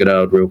and check it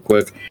out real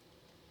quick.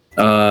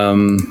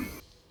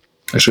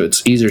 Actually,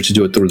 it's easier to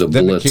do it through the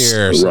Blitz.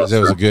 It was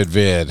a good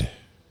vid.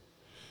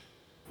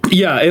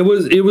 Yeah, it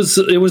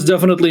was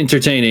definitely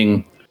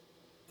entertaining.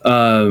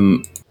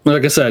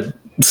 Like I said,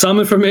 some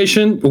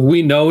information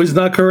we know is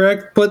not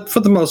correct, but for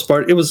the most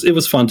part, it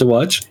was fun to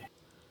watch.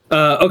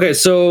 Okay,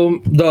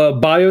 so the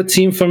bio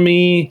team for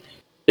me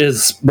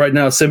is right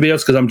now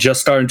Symbiotes because I'm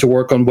just starting to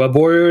work on Web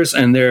Warriors,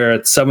 and they're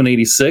at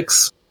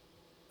 786.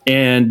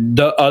 And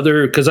the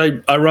other, because I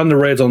run the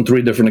raids on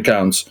 3 different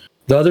accounts.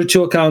 The other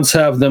 2 accounts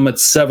have them at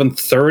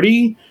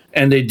 730,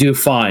 and they do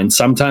fine.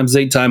 Sometimes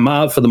they time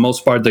out. For the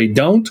most part, they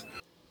don't.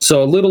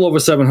 So a little over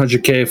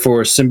 700k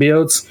for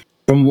Symbiotes.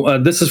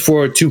 This is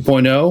for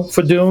 2.0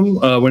 for Doom.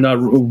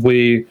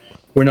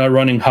 We're not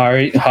running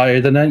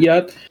higher than that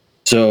yet.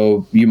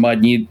 So you might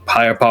need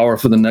higher power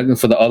for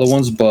the other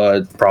ones,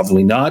 but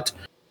probably not.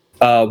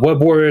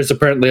 Web Warriors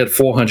apparently at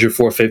 400,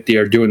 450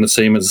 are doing the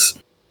same as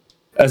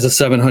a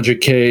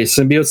 700k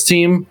Symbiotes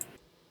team.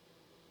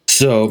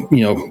 So,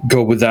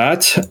 go with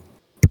that.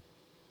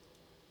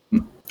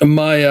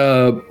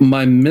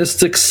 My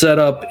Mystic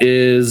setup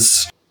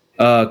is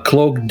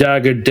Cloak,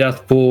 Dagger,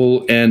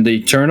 Deathpool, and the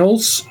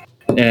Eternals.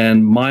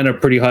 And mine are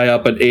pretty high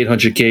up at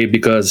 800k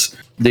because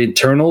the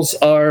Eternals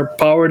are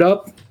powered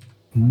up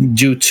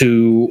due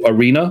to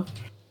Arena.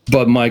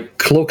 But my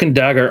Cloak and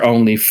Dagger are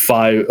only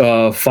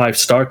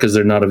 5-star because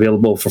they're not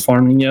available for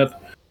farming yet.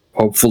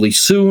 Hopefully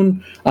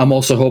soon. I'm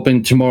also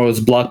hoping tomorrow's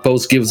blog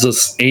post gives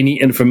us any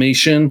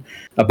information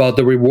about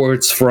the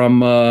rewards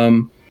from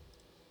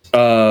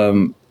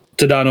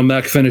Tadano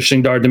Mech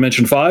finishing Dark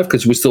Dimension 5,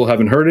 because we still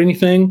haven't heard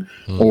anything,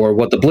 or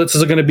what the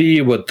blitzes are going to be,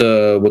 what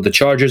the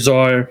charges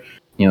are.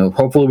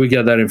 Hopefully we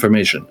get that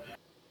information.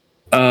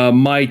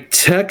 My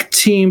tech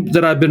team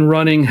that I've been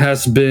running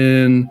has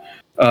been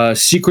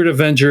Secret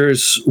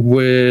Avengers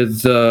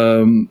with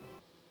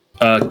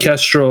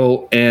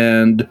Kestrel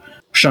and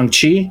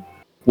Shang-Chi,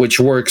 which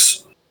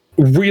works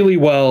really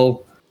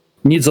well.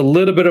 Needs a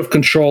little bit of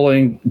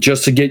controlling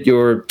just to get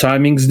your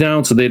timings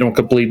down so they don't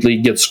completely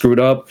get screwed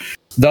up.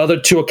 The other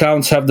 2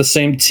 accounts have the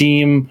same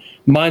team.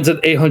 Mine's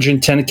at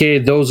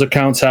 810k. Those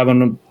accounts have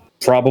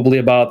probably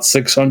about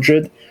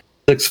 600,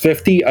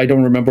 650. I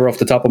don't remember off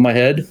the top of my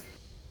head.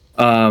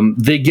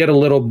 They get a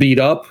little beat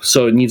up,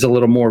 so it needs a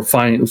little more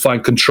fine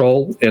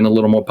control and a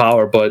little more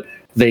power, but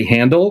they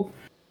handle.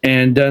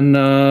 And then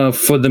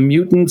for the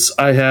mutants,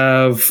 I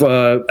have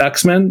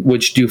X-Men,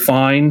 which do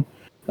fine.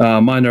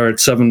 Mine are at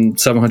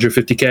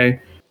 750k.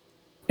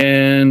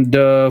 And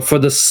for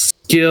the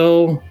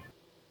skill,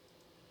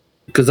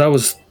 because that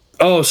was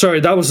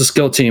the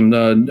skill team.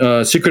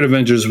 The Secret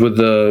Avengers with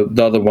the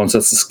other ones.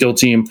 That's the skill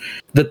team.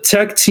 The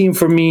tech team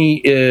for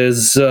me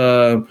is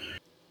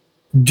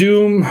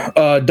Doom,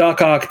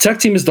 Doc Ock. Tech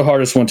team is the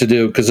hardest one to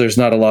do because there's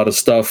not a lot of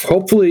stuff.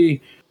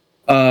 Hopefully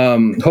the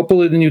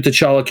new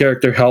T'Challa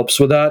character helps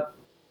with that.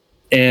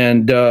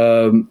 And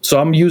so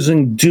I'm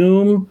using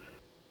Doom,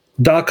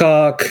 Doc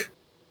Ock,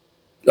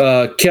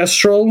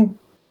 Kestrel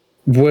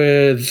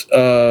with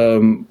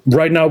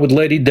right now with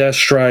Lady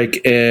Deathstrike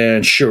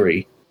and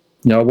Shuri.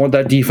 I want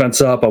that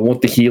defense up. I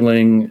want the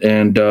healing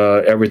and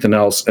everything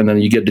else, and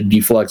then you get the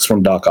deflex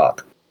from Doc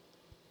Ock.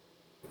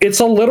 It's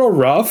a little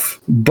rough,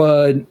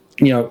 but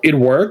it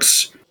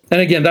works.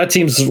 And again, that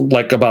team's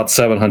like about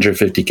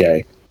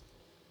 750k.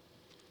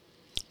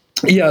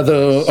 Yeah,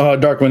 the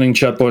Dark Winning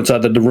checkpoints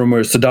had the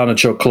rumors to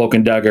Donatello, Cloak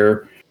and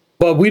Dagger,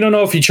 but we don't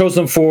know if he chose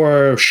them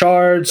for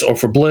shards or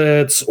for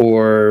blitz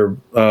or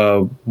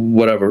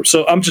whatever.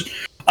 So I'm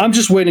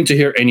just waiting to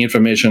hear any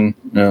information,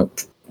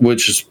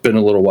 which has been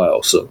a little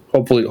while. So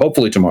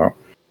hopefully tomorrow.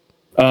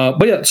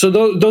 But yeah, so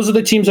those are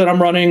the teams that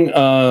I'm running.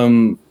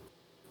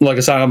 Like I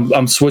said,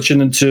 I'm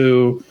switching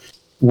into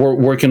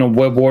working on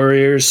Web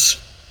Warriors.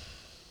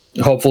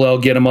 Hopefully I'll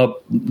get them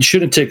up. It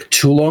shouldn't take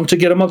too long to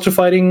get them up to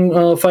fighting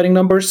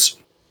numbers.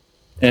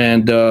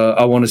 And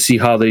I want to see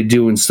how they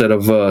do instead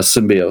of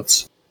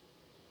symbiotes.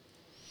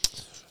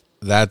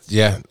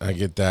 I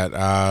get that.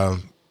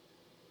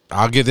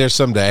 I'll get there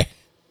someday.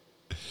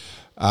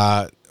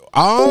 On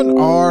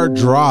our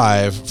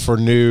drive for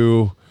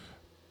new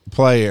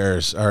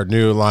players, or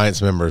new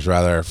alliance members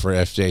rather, for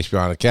FJH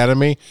Beyond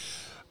Academy,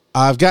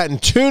 I've gotten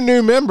 2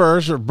 new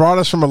members, brought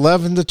us from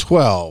 11 to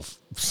 12.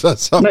 So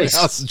something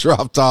else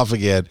dropped off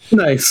again.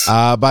 Nice.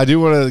 But I do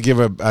want to give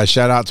a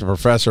shout out to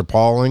Professor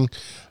Pauling,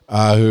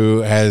 who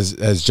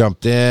has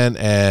jumped in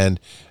and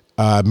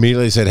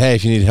immediately said, hey,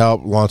 if you need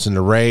help launching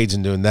the raids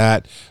and doing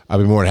that, I'll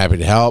be more than happy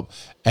to help.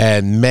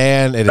 And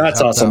man, that's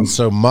awesome.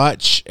 So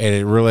much, and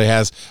it really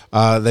has.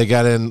 They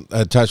got in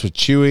touch with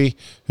Chewy,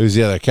 who's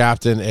the other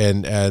captain,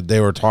 and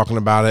they were talking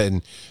about it,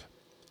 and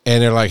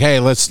they're like,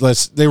 hey, let's.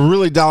 They're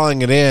really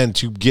dialing it in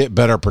to get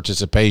better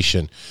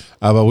participation,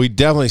 but we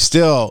definitely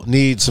still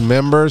need some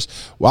members.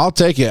 Well, I'll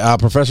take it.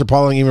 Professor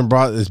Pauling even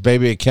brought this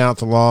baby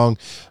account along.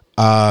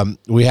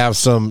 We have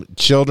some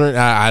children.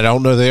 I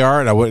don't know who they are,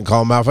 and I wouldn't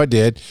call them out if I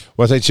did.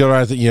 Well, I say children,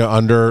 I think,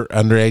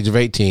 under age of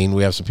 18.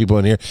 We have some people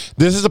in here.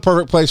 This is the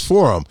perfect place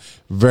for them.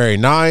 Very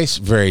nice,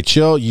 very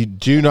chill. You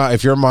do not,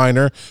 if you're a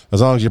minor, as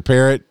long as your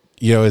parent,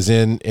 is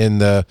in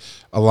the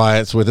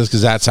alliance with us,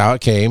 because that's how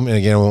it came. And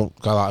again, I won't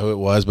call out who it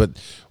was, but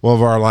one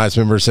of our alliance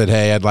members said,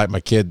 hey, I'd like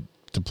my kid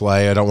to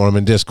play. I don't want him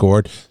in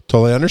Discord.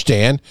 Totally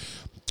understand.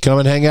 Come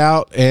and hang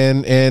out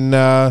and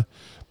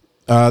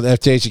the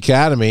FTH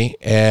Academy,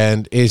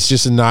 and it's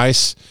just a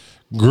nice,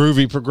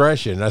 groovy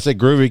progression. And I say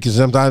groovy because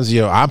sometimes,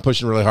 I'm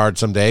pushing really hard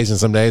some days, and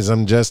some days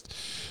I'm just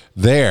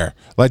there.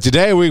 Like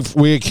today,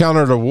 we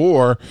encountered a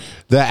war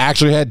that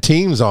actually had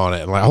teams on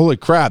it. Like, holy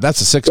crap,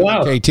 that's a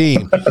 600K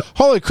team.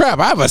 Holy crap,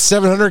 I have a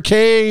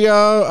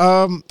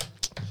 700K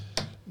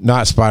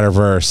not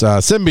Spider-Verse,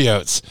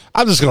 symbiotes.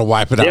 I'm just going to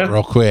wipe it out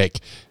real quick.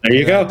 There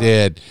you go. I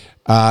did.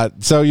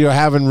 So,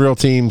 having real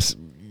teams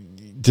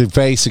to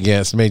face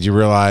against made you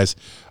realize,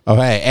 oh,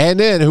 hey. And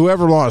then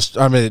whoever launched,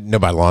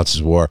 nobody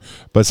launches war,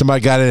 but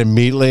somebody got in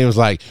immediately and was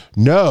like,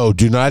 no,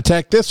 do not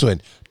attack this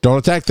one. Don't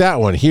attack that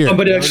one. Here.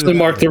 Somebody actually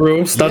marked the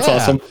rooms. That's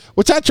awesome.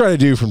 Which I try to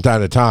do from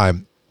time to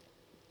time.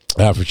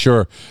 For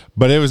sure.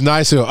 But it was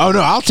nice to go, oh,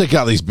 no, I'll take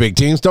out these big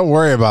teams. Don't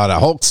worry about it.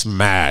 Hulk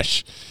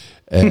smash.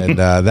 And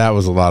that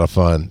was a lot of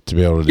fun to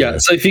be able to do. Yeah,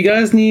 so if you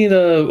guys need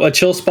a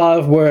chill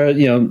spot where,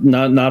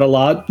 not a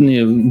lot,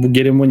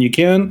 get in when you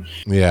can.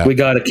 Yeah. We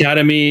got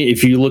Academy.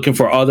 If you're looking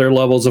for other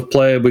levels of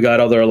play, we got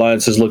other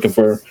alliances looking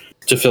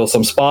to fill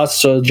some spots.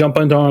 So jump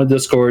into our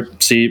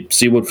Discord, see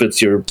what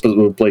fits your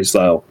play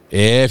style.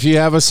 If you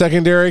have a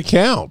secondary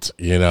account,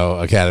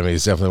 Academy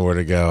is definitely where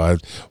to go.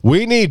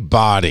 We need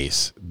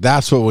bodies.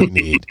 That's what we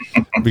need.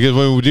 Because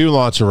when we do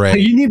launch a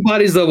raid, you need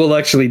bodies that will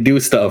actually do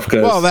stuff.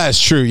 Well,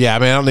 that's true. Yeah, I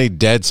don't need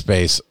dead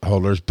space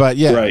holders. But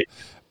yeah, right.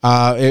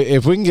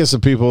 If we can get some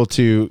people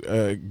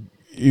to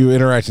you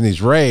interact in these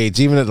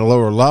raids, even at the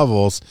lower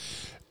levels,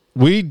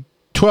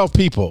 12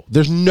 people.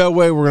 There's no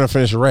way we're going to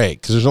finish a raid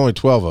because there's only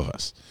 12 of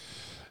us.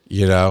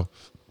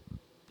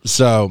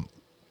 So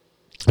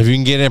if you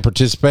can get in and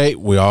participate,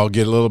 we all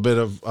get a little bit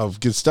of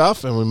good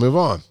stuff and we move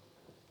on.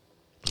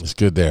 It's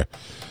good there.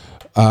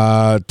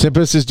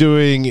 Tempest is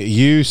doing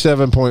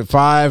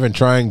U7.5 and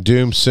trying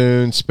Doom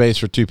soon. Space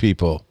for 2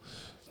 people.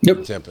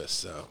 Yep. Tempest.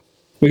 So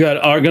we got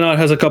Argonaut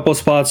has a couple of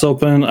spots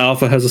open.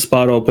 Alpha has a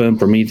spot open.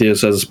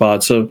 Prometheus has a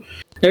spot. So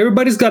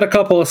everybody's got a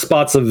couple of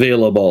spots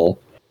available.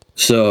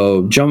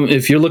 So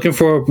if you're looking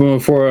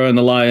for an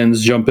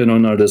alliance, jump in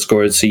on our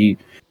Discord. See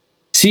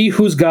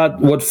who's got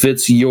what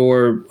fits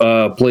your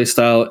play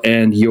style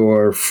and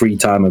your free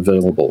time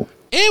available.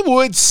 It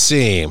would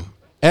seem.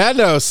 And I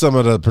know some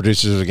of the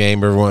producers of the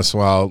game every once in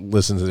a while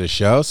listen to this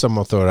show. Some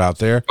will throw it out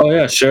there. Oh,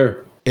 yeah,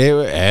 sure.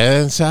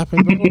 It's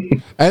happened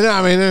before.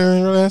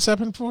 That's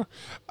happened before.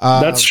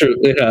 That's true.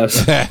 It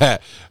has.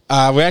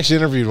 We actually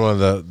interviewed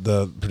one of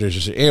the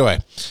producers. Anyway,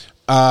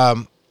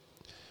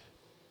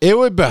 it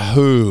would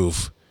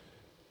behoove.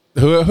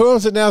 Who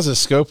owns it now? Is it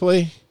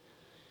Scopely?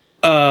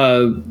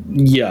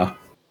 Yeah.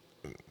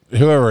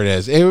 Whoever it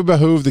is. It would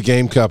behoove the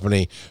game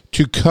company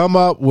to come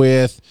up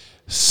with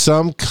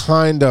some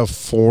kind of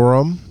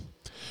forum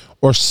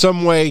or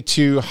some way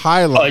to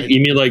highlight. You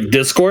mean like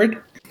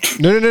Discord?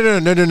 No.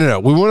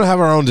 We want to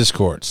have our own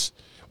Discords.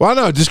 Well,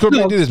 no, Discord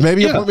may do this.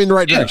 Maybe you'll point me in the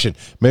right direction.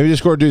 Maybe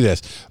Discord do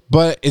this.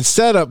 But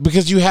instead of,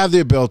 because you have the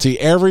ability,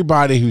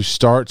 everybody who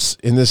starts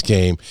in this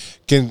game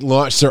can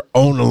launch their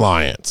own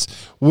alliance,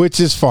 which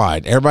is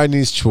fine. Everybody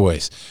needs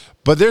choice.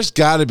 But there's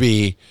got to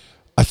be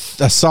a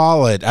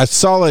solid,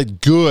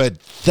 good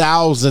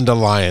 1,000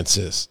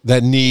 alliances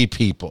that need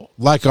people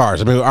like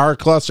ours. Our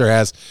cluster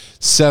has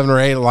 7 or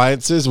 8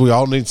 alliances. We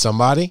all need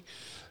somebody.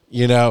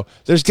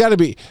 There's got to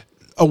be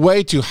a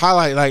way to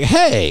highlight, like,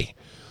 hey,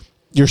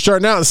 you're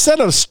starting out, instead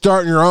of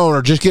starting your own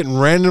or just getting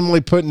randomly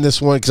put in this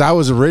one. Because I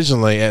was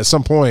originally at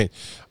some point.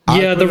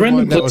 Yeah, the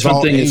random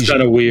placement thing is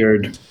kind of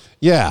weird.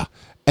 Yeah.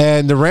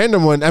 And the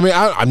random one,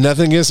 I'm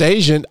nothing against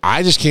Asian.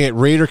 I just can't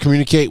read or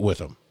communicate with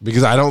them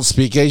because I don't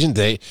speak Asian.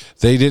 They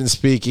didn't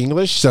speak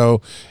English.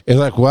 So it's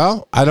like,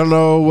 well, I don't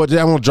know what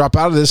I'm going to drop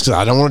out of this because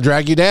I don't want to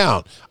drag you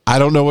down. I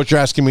don't know what you're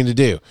asking me to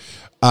do.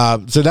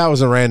 So that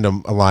was a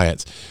random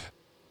alliance.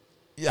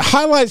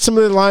 Highlight some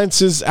of the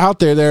alliances out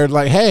there. They're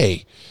like,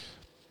 hey,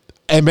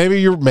 and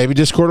maybe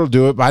Discord will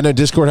do it. But I know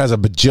Discord has a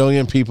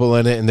bajillion people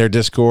in it in their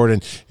Discord,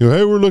 and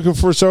hey, we're looking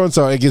for so and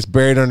so. It gets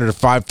buried under the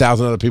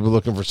 5,000 other people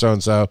looking for so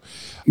and so.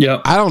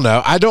 Yeah, I don't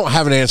know. I don't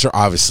have an answer,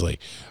 obviously,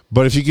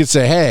 but if you could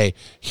say, hey,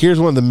 here's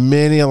one of the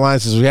many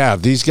alliances we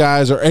have. These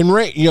guys are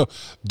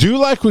do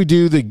like we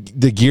do the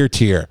gear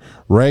tier.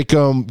 Rank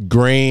them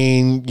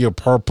green,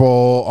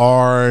 purple,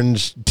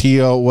 orange,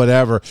 teal,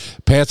 whatever.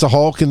 Pants of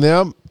Hulk and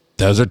them.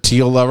 Those are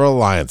teal level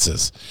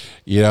alliances.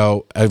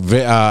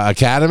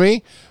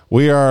 Academy.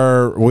 We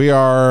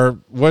are.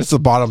 What's the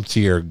bottom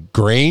tier?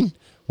 Green.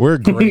 We're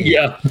green.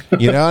 Yeah.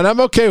 And I'm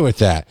okay with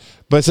that.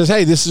 But it says,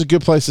 hey, this is a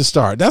good place to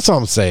start. That's all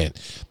I'm saying.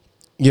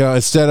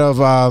 Instead of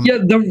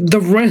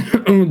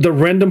the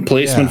random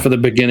placement for the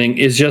beginning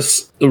is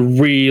just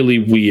really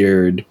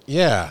weird.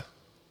 Yeah.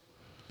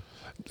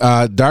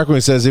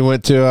 Darkwing says he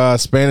went to a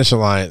Spanish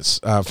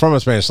alliance from a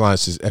Spanish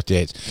alliance to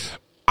FTH.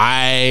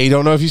 I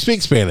don't know if you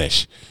speak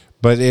Spanish,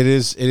 but it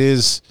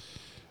is.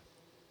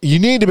 You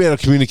need to be able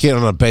to communicate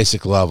on a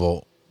basic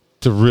level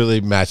to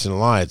really match an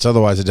alliance.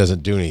 Otherwise, it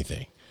doesn't do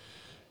anything.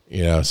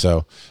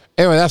 So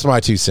anyway, that's my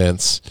 2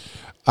 cents.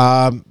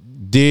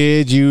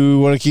 Did you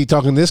want to keep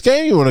talking this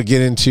game? You want to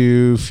get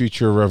into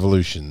Future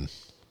Revolution?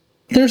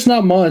 There's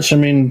not much.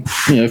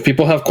 If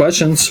people have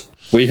questions.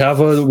 we have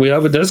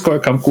a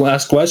Discord. Come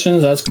ask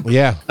questions. Ask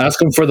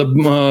them for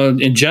the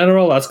in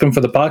general. Ask them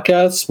for the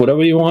podcast.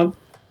 Whatever you want.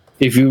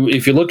 If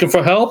you're looking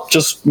for help,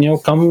 just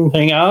come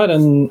hang out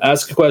and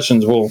ask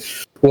questions. We'll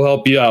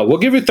help you out. We'll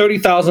give you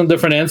 30,000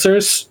 different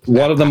answers.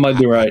 One of them might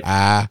be right.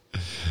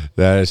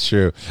 That is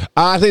true.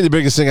 I think the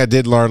biggest thing I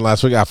did learn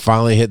last week, I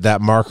finally hit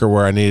that marker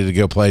where I needed to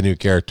go play a new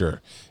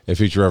character in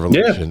Future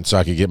Revolution, so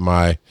I could get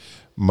my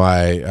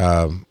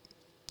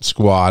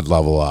squad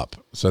level up,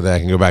 so that I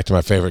can go back to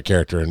my favorite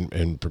character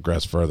and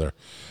progress further.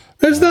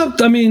 There's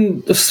not, I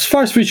mean, as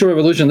far as Future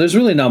Revolution, there's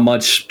really not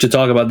much to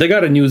talk about. They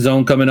got a new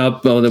zone coming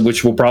up,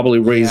 which will probably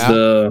raise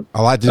the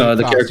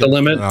character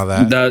limit.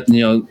 Not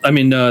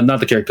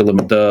the character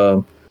limit,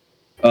 the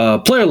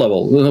player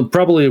level. It'll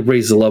probably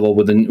raise the level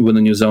with the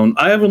new zone.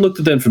 I haven't looked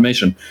at the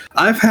information.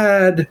 I've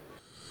had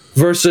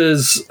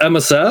versus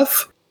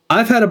MSF.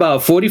 I've had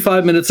about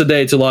 45 minutes a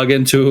day to log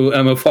into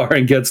MFR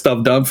and get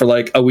stuff done for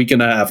like a week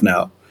and a half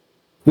now,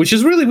 which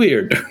is really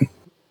weird.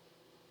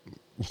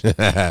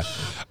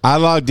 I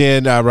logged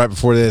in right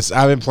before this.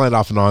 I've been playing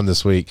off and on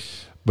this week,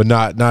 but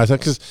not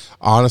because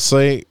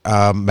honestly,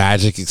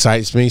 Magic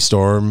excites me.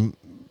 Storm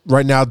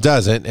right now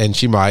doesn't, and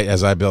she might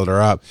as I build her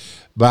up.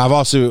 But I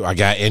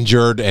got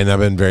injured and I've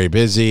been very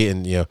busy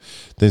and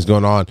things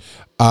going on.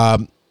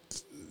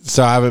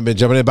 So I haven't been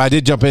jumping in, but I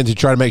did jump in to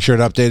try to make sure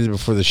it updated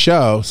before the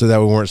show so that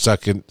we weren't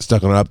stuck on an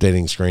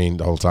updating screen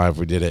the whole time if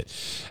we did it.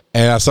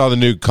 And I saw the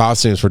new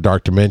costumes for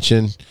Dark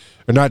Dimension,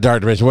 or not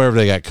Dark Dimension, whatever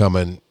they got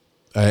coming.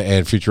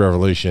 And Future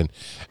Revolution.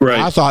 Right.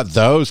 I thought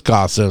those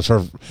costumes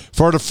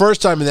for the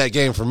first time in that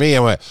game for me, I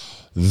went,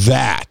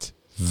 that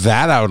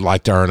I would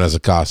like to earn as a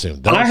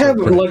costume. I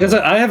haven't, like I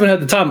said, I haven't had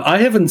the time. I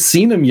haven't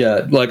seen them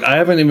yet. Like I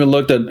haven't even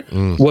looked at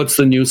what's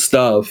the new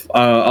stuff.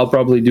 I'll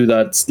probably do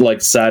that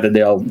like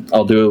Saturday.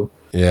 I'll do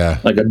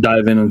like a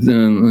dive in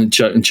and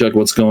check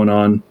what's going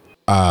on.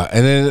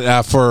 And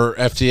then for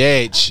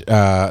FTH,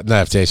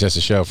 not FTH, that's the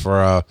show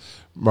for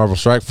Marvel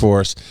Strike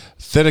Force.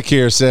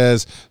 Helicarrier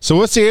says, so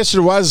what's the answer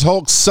to why does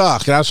Hulk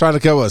suck? And I was trying to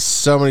come up with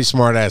so many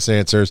smart-ass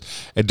answers,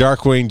 and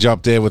Darkwing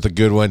jumped in with a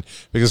good one,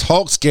 because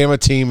Hulk's Gamma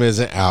Team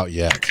isn't out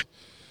yet.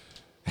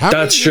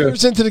 That's true.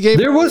 Into the game,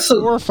 there was 4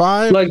 or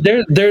 5? Like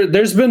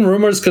there's been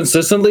rumors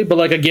consistently, but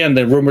like again,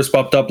 the rumors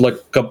popped up like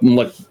a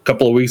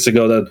couple of weeks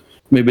ago that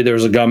maybe there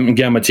was a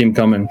Gamma Team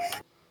coming.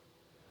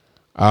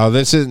 Oh,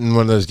 this isn't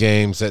one of those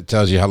games that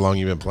tells you how long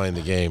you've been playing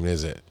the game,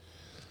 is it?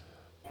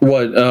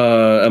 What,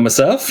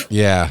 MSF?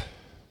 Yeah.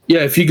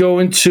 Yeah, if you go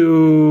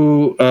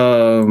into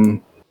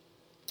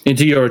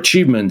your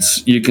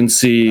achievements, you can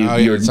see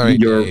your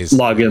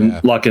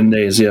login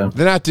days. Yeah,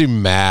 they're not do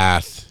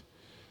math.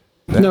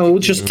 No, it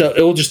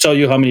will just tell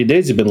you how many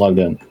days you've been logged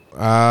in.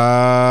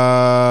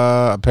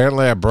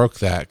 Apparently I broke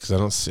that because I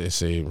don't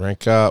see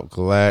rank up,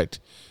 collect,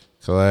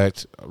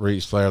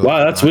 reach player.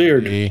 Wow, that's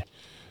weird.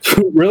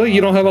 Really, you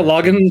don't have a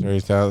login?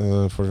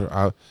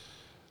 30,000.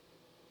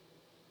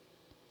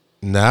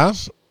 No.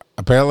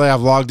 Apparently,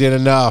 I've logged in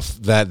enough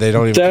that they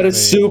don't even. That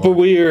is super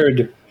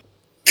weird.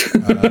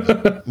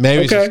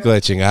 Maybe it's just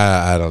glitching.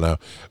 I don't know.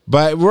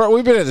 But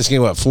we've been at this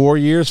game, 4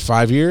 years,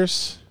 5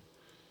 years?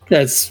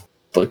 Yeah, it's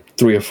like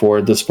 3 or 4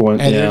 at this point.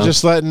 And they're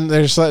just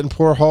letting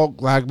poor Hulk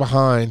lag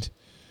behind.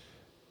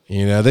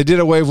 They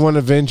did a Wave 1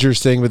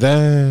 Avengers thing with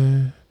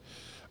that.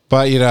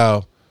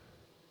 But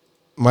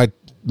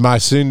my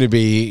soon to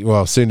be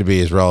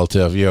is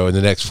relative. In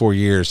the next 4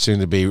 years, soon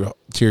to be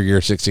tier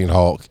year 16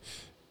 Hulk.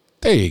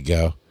 There you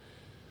go.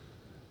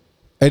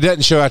 It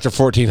doesn't show after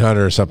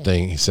 1400 or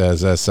something. He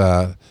says that's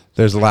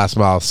there's the last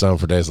milestone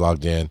for days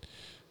logged in.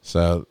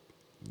 So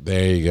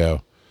there you go.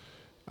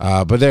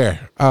 But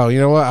there. Oh, you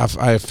know what?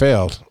 I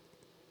failed.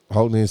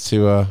 Hulk needs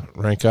to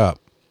rank up.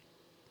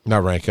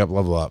 Not rank up,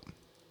 level up.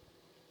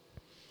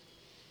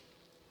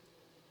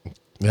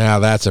 Now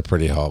that's a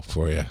pretty Hulk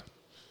for you.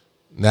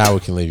 Now we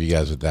can leave you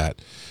guys with that.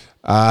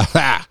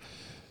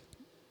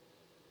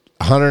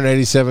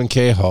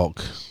 187K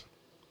Hulk.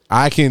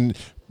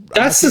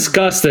 That's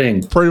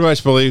disgusting. Pretty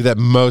much believe that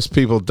most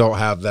people don't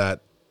have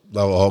that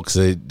level Hulk.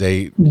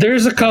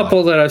 There's a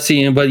couple that I've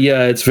seen, but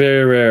yeah, it's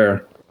very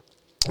rare.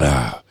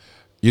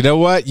 You know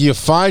what? You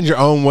find your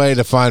own way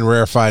to find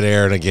rarefied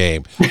air in a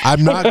game.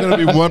 I'm not going to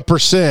be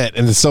 1%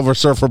 in the Silver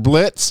Surfer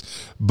Blitz,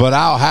 but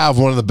I'll have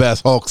one of the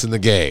best Hulks in the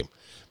game.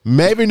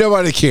 Maybe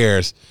nobody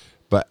cares,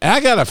 but I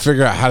got to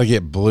figure out how to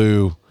get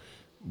blue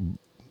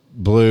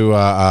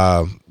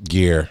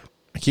gear.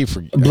 I keep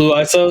forgetting. Blue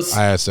ISOs?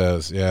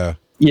 ISOs, yeah.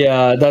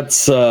 Yeah,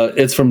 that's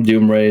it's from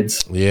Doom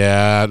Raids.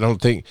 Yeah, and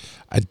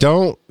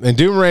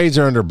Doom Raids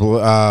are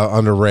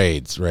under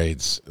raids,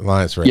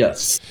 Alliance raids.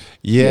 Yes.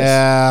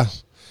 Yeah.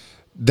 Yes.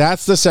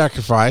 That's the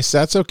sacrifice.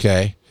 That's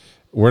okay.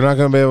 We're not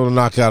going to be able to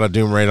knock out a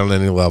Doom Raid on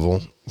any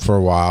level for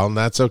a while, and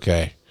that's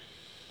okay.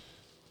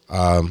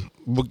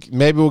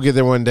 Maybe we'll get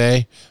there one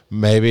day.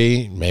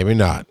 Maybe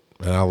not,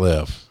 and I'll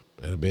live.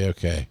 It'll be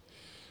okay.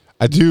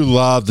 I do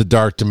love the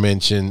Dark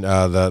Dimension,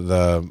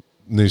 the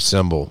new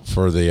symbol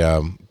for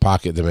the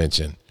Pocket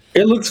Dimension.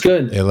 It looks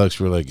good. It looks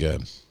really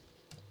good.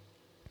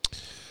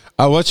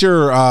 What's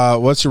your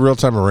real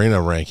time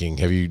arena ranking?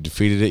 Have you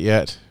defeated it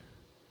yet?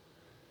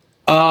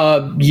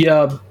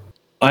 Yeah,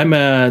 I'm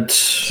at.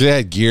 So they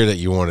had gear that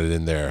you wanted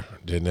in there,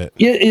 didn't it?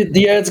 Yeah,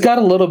 it's got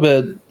a little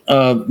bit,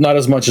 not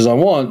as much as I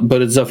want,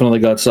 but it's definitely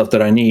got stuff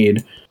that I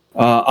need.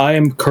 I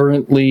am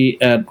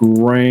currently at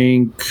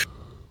rank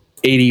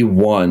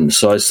 81,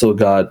 so I still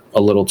got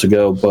a little to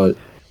go, but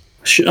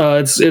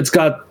it's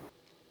got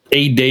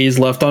 8 days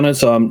left on it,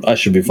 so I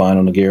should be fine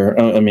on the gear.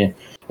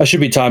 I should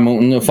be fine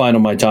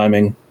on my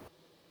timing.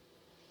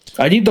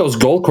 I need those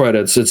gold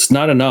credits. It's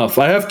not enough.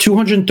 I have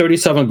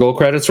 237 gold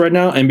credits right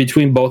now, and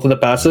between both of the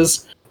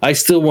passes, I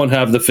still won't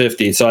have the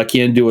 50, so I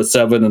can't do a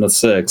 7 and a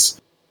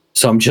 6.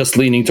 So I'm just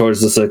leaning towards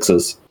the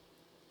 6s.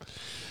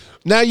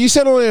 Now, you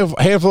said only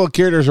a handful of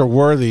characters are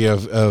worthy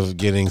of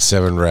getting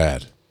 7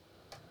 rad.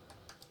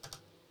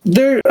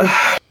 There's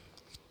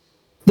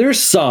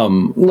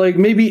some, like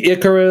maybe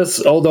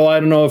Icarus, although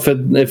I don't know if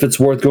it's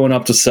worth going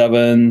up to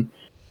 7.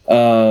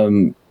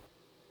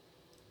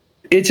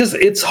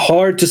 It's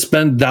hard to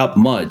spend that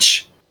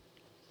much,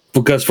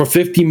 because for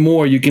 50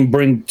 more you can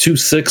bring 2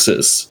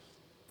 6s.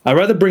 I'd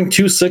rather bring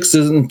 2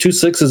 6s and 2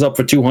 6s up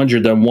for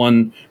 200 than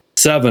 1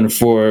 7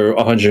 for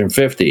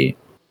 150.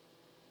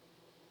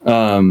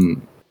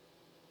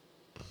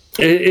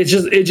 It's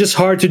just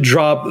hard to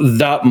drop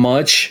that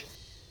much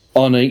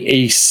on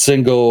a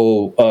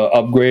single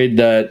upgrade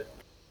that,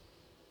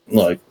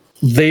 like,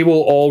 they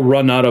will all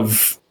run out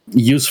of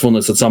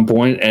usefulness at some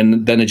point,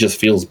 and then it just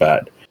feels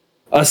bad.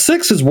 A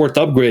 6 is worth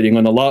upgrading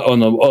on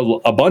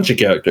a bunch of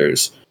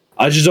characters.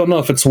 I just don't know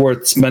if it's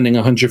worth spending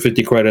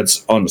 150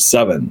 credits on a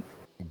 7.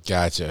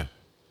 Gotcha.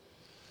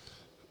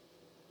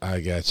 I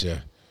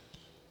gotcha.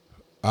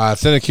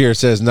 Helicarrier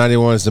says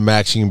 91 is the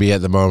max you can be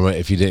at the moment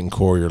if you didn't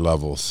core your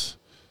levels.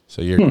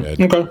 So you're good.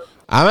 Okay.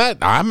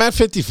 I'm at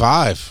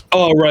 55.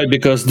 Oh, right,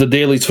 because the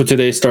dailies for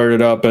today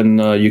started up, and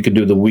you could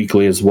do the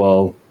weekly as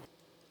well,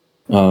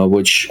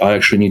 which I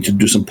actually need to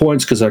do some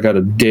points because I got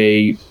a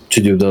day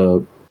to do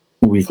the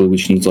weekly,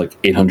 which needs like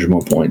 800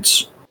 more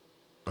points.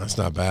 That's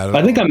not bad.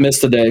 I think I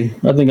missed a day.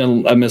 I think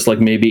I missed like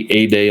maybe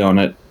a day on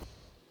it.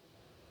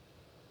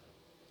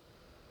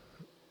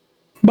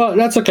 But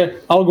that's okay.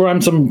 I'll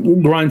grind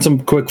some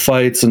quick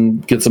fights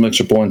and get some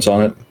extra points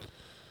on it.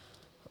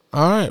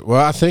 All right.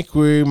 Well, I think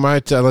we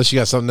might, unless you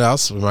got something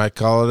else, we might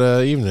call it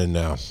an evening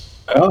now.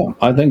 Oh,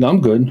 I think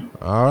I'm good.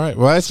 All right.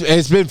 Well,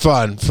 it's been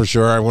fun for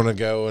sure. I want to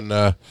go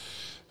and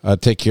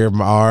take care of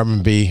my arm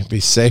and be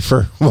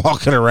safer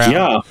walking around.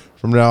 Yeah.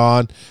 From now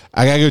on,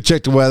 I gotta go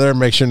check the weather and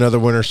make sure another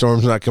winter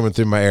storm's not coming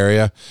through my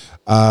area.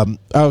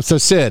 So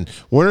Sin,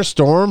 winter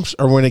storms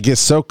are when it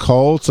gets so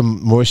cold,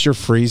 some moisture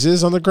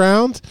freezes on the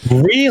ground.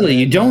 Really?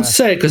 You don't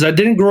say, because I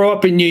didn't grow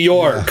up in New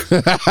York.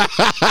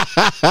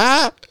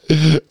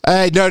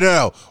 Hey,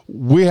 no.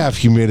 We have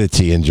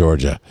humidity in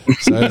Georgia.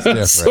 So it's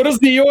different. So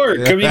does New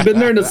York. Have you been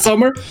there in the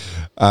summer?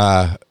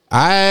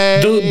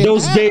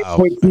 Those days,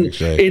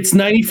 it's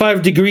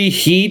 95-degree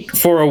heat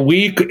for a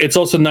week. It's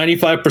also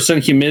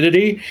 95%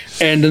 humidity,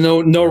 and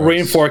no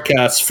rain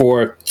forecast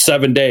for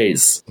 7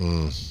 days.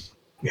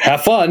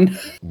 Have fun.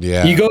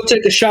 Yeah. You go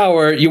take a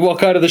shower. You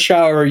walk out of the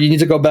shower. You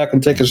need to go back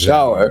and take a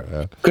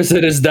shower because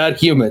it is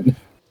that humid.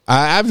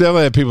 I've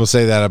definitely had people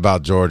say that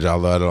about Georgia,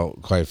 although I don't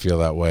quite feel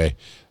that way.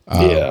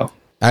 Yeah.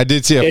 I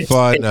did see a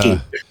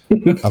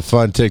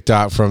fun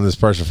TikTok from this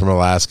person from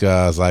Alaska.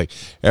 I was like,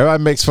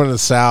 everybody makes fun of the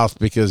South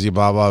because you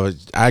blah, blah, but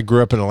I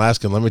grew up in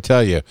Alaska, and let me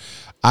tell you,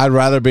 I'd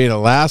rather be in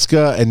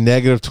Alaska in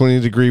negative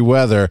 20-degree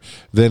weather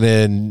than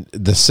in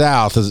the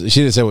South.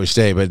 She didn't say which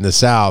state, but in the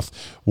South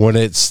when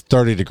it's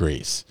 30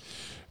 degrees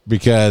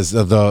because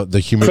of the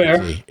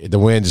humidity. Fair. The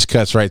wind just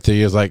cuts right through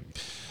you. It's like,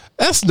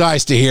 that's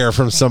nice to hear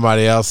from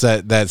somebody else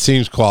that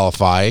seems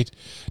qualified.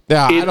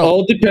 Now, it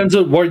all depends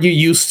on what you're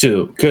used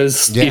to,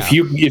 because if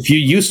you're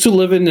used to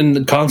living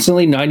in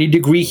constantly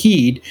 90-degree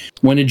heat,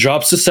 when it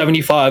drops to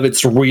 75,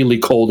 it's really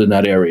cold in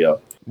that area.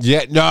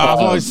 Yeah, no, I've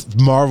always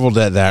marveled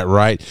at that,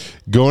 right?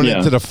 Going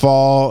into the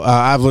fall,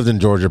 I've lived in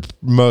Georgia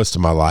most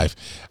of my life.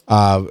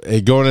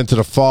 Going into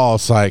the fall,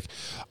 it's like,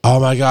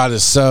 oh my God,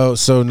 it's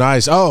so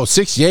nice. Oh,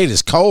 68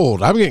 is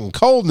cold. I'm getting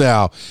cold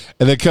now.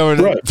 And then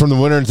coming from the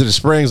winter into the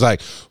spring, it's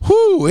like,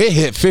 whoo, it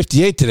hit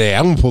 58 today.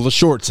 I'm going to pull the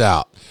shorts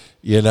out,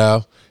 you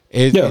know?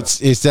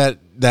 It's that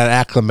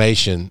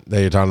acclimation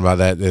that you're talking about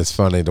that's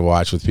funny to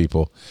watch with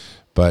people.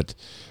 But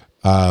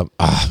man,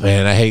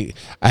 I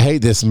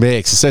hate this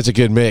mix. It's such a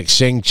good mix.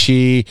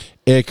 Shang-Chi,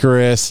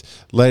 Icarus,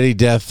 Lady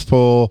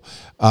Deathpool,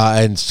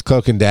 and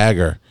Cloak and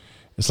Dagger.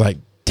 It's like,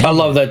 I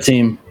love that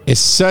team.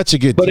 It's such a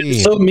good team. But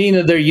it's so mean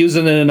that they're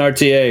using it in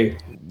RTA.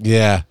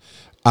 Yeah.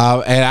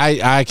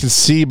 And I can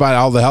see by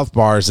all the health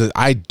bars that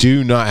I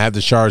do not have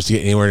the shards to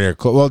get anywhere near.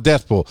 Well,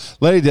 Deathpool.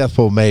 Lady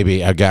Deathpool,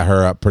 maybe. I got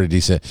her up pretty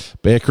decent.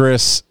 But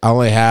Icarus, I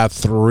only have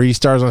 3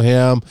 stars on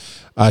him.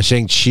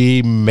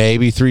 Shang-Chi,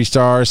 maybe 3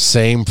 stars.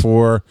 Same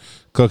for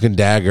Cloak and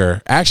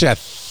Dagger. Actually, I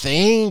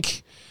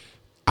think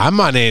I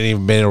might not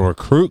even been able to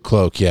recruit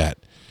Cloak yet.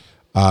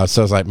 So I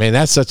was like, man,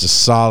 that's such a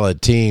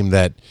solid team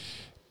that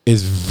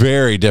is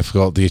very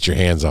difficult to get your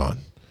hands on.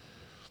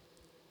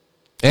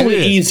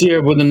 Probably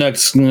easier with the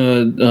next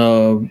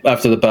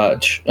after the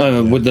patch,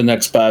 with the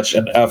next patch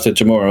after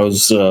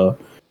tomorrow's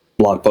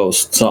blog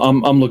post. So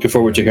I'm looking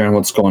forward to hearing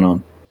what's going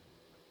on.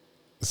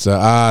 So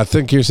I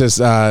think here says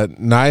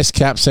nice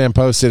Cap Sam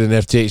posted in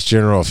FTH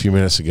General a few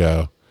minutes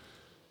ago.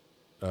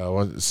 I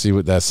want to see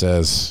what that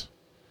says.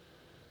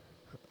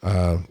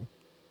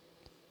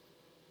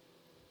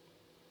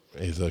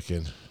 He's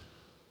looking.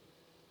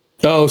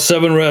 Oh,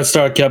 7 red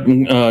star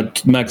Captain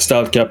maxed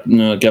out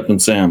Captain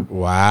Sam.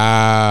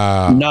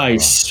 Wow.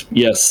 Nice.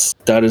 Yes,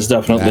 that is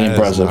definitely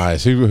impressive.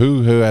 Nice.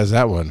 Who has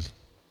that one?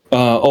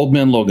 Old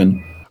Man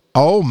Logan.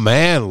 Oh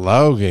man,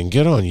 Logan,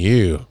 good on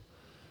you.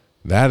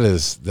 That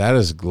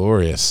is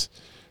glorious.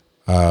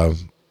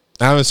 I'm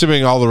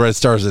assuming all the red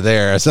stars are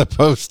there as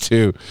opposed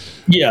to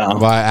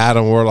by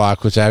Adam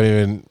Warlock, which I haven't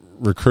even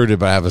recruited,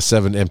 but I have a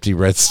 7 empty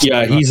red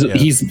star. Yeah,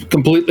 he's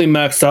completely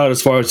maxed out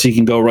as far as he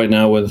can go right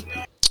now with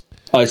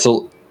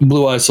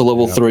Blue ISO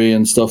level 3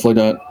 and stuff like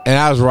that. And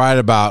I was right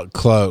about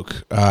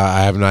Cloak.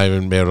 I have not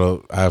even been able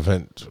to. I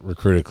haven't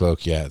recruited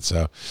Cloak yet,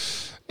 so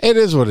it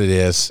is what it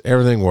is.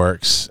 Everything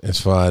works. It's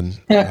fun.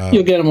 Yeah,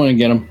 you'll get them when you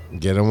get them.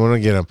 Get them when I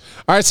get them.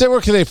 All right, so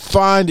where can they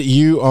find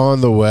you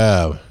on the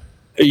web?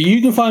 You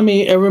can find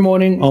me every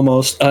morning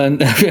almost at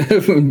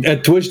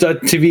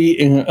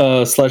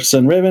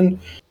twitch.tv/SunRaven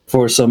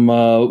for some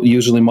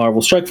usually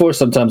Marvel Strike Force,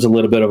 sometimes a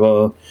little bit of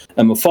a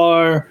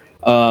MFR.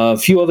 A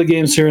few other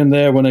games here and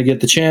there when I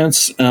get the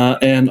chance,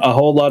 and a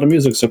whole lot of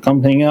music. So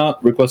come hang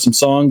out, request some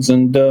songs,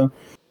 and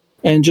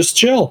just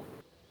chill.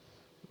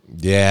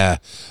 Yeah.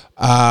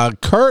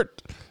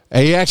 Kurt,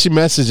 he actually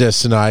messaged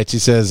us tonight. He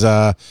says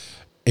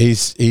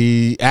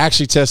he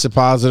actually tested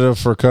positive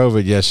for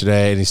COVID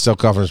yesterday, and he's still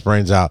coughing his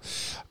brains out.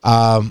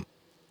 Hopefully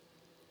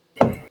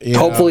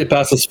it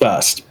passes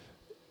fast.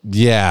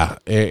 Yeah,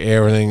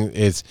 everything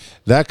is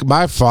that.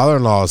 My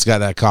father-in-law has got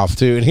that cough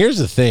too. And here's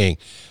the thing.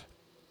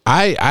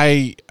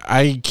 I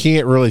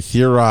can't really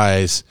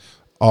theorize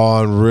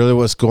on really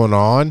what's going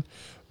on,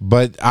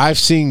 but I've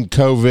seen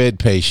COVID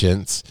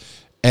patients,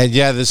 and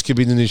yeah, this could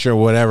be the new show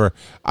or whatever.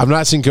 I've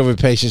not seen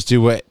COVID patients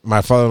do what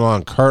my father-in-law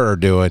and Kurt are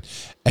doing,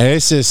 and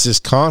it's just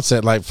this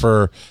constant. Like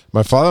for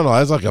my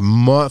father-in-law, it's like a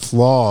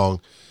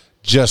month-long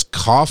just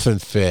coughing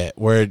fit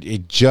where he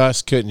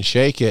just couldn't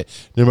shake it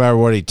no matter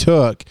what he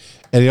took,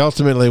 and he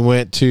ultimately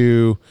went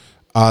to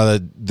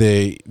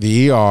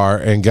the ER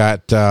and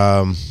got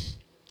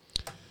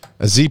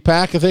a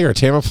Z-Pack, I think, or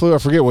Tamiflu. I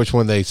forget which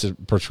one they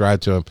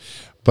prescribed to him,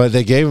 but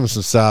they gave him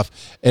some stuff,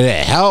 and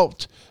it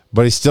helped,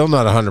 but he's still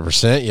not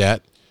 100%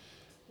 yet,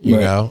 you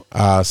know?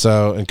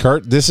 So, and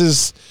Kurt, this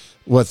is,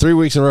 3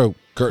 weeks in a row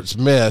Kurt's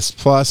missed,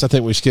 plus I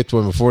think we skipped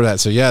one before that.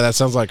 So, yeah, that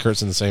sounds like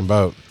Kurt's in the same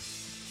boat.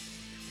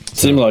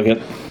 Seems like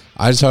it.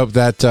 I just hope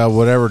that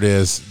whatever it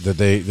is, that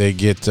they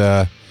get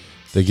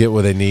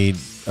what they need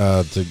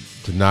to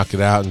knock it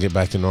out and get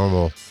back to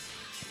normal.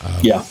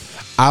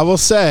 I will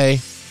say,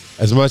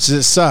 as much as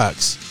it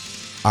sucks,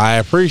 I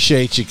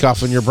appreciate you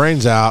coughing your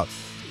brains out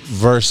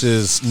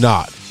versus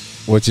not,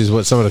 which is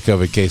what some of the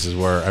COVID cases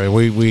were. I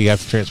mean, we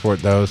have to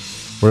transport those.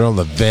 We're on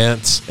the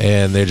vents,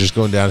 and they're just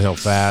going downhill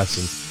fast.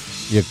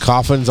 And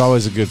coughing's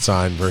always a good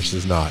sign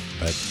versus not.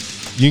 But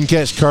you can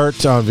catch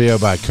Kurt on VO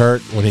by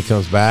Kurt when he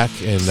comes back,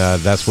 and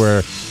that's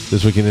where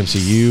This Week in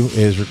MCU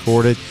is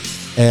recorded.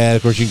 And,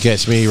 of course, you can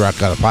catch me,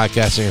 Rock Out of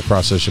Podcasting,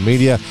 across social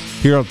media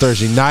here on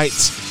Thursday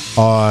nights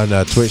on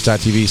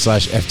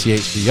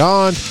twitch.tv/FTH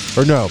Beyond.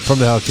 Or no, from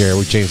the Helicarrier.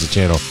 We changed the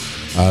channel.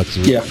 We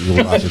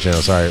lost the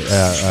channel, sorry.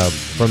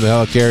 From the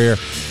Helicarrier.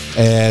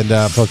 And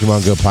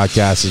Pokemon Go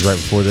Podcast is right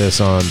before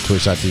this on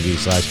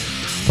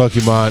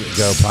twitch.tv/Pokemon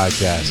Go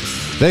Podcast.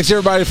 Thanks,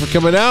 everybody, for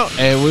coming out,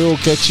 and we will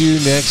catch you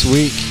next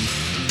week.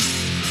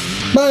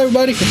 Bye,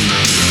 everybody.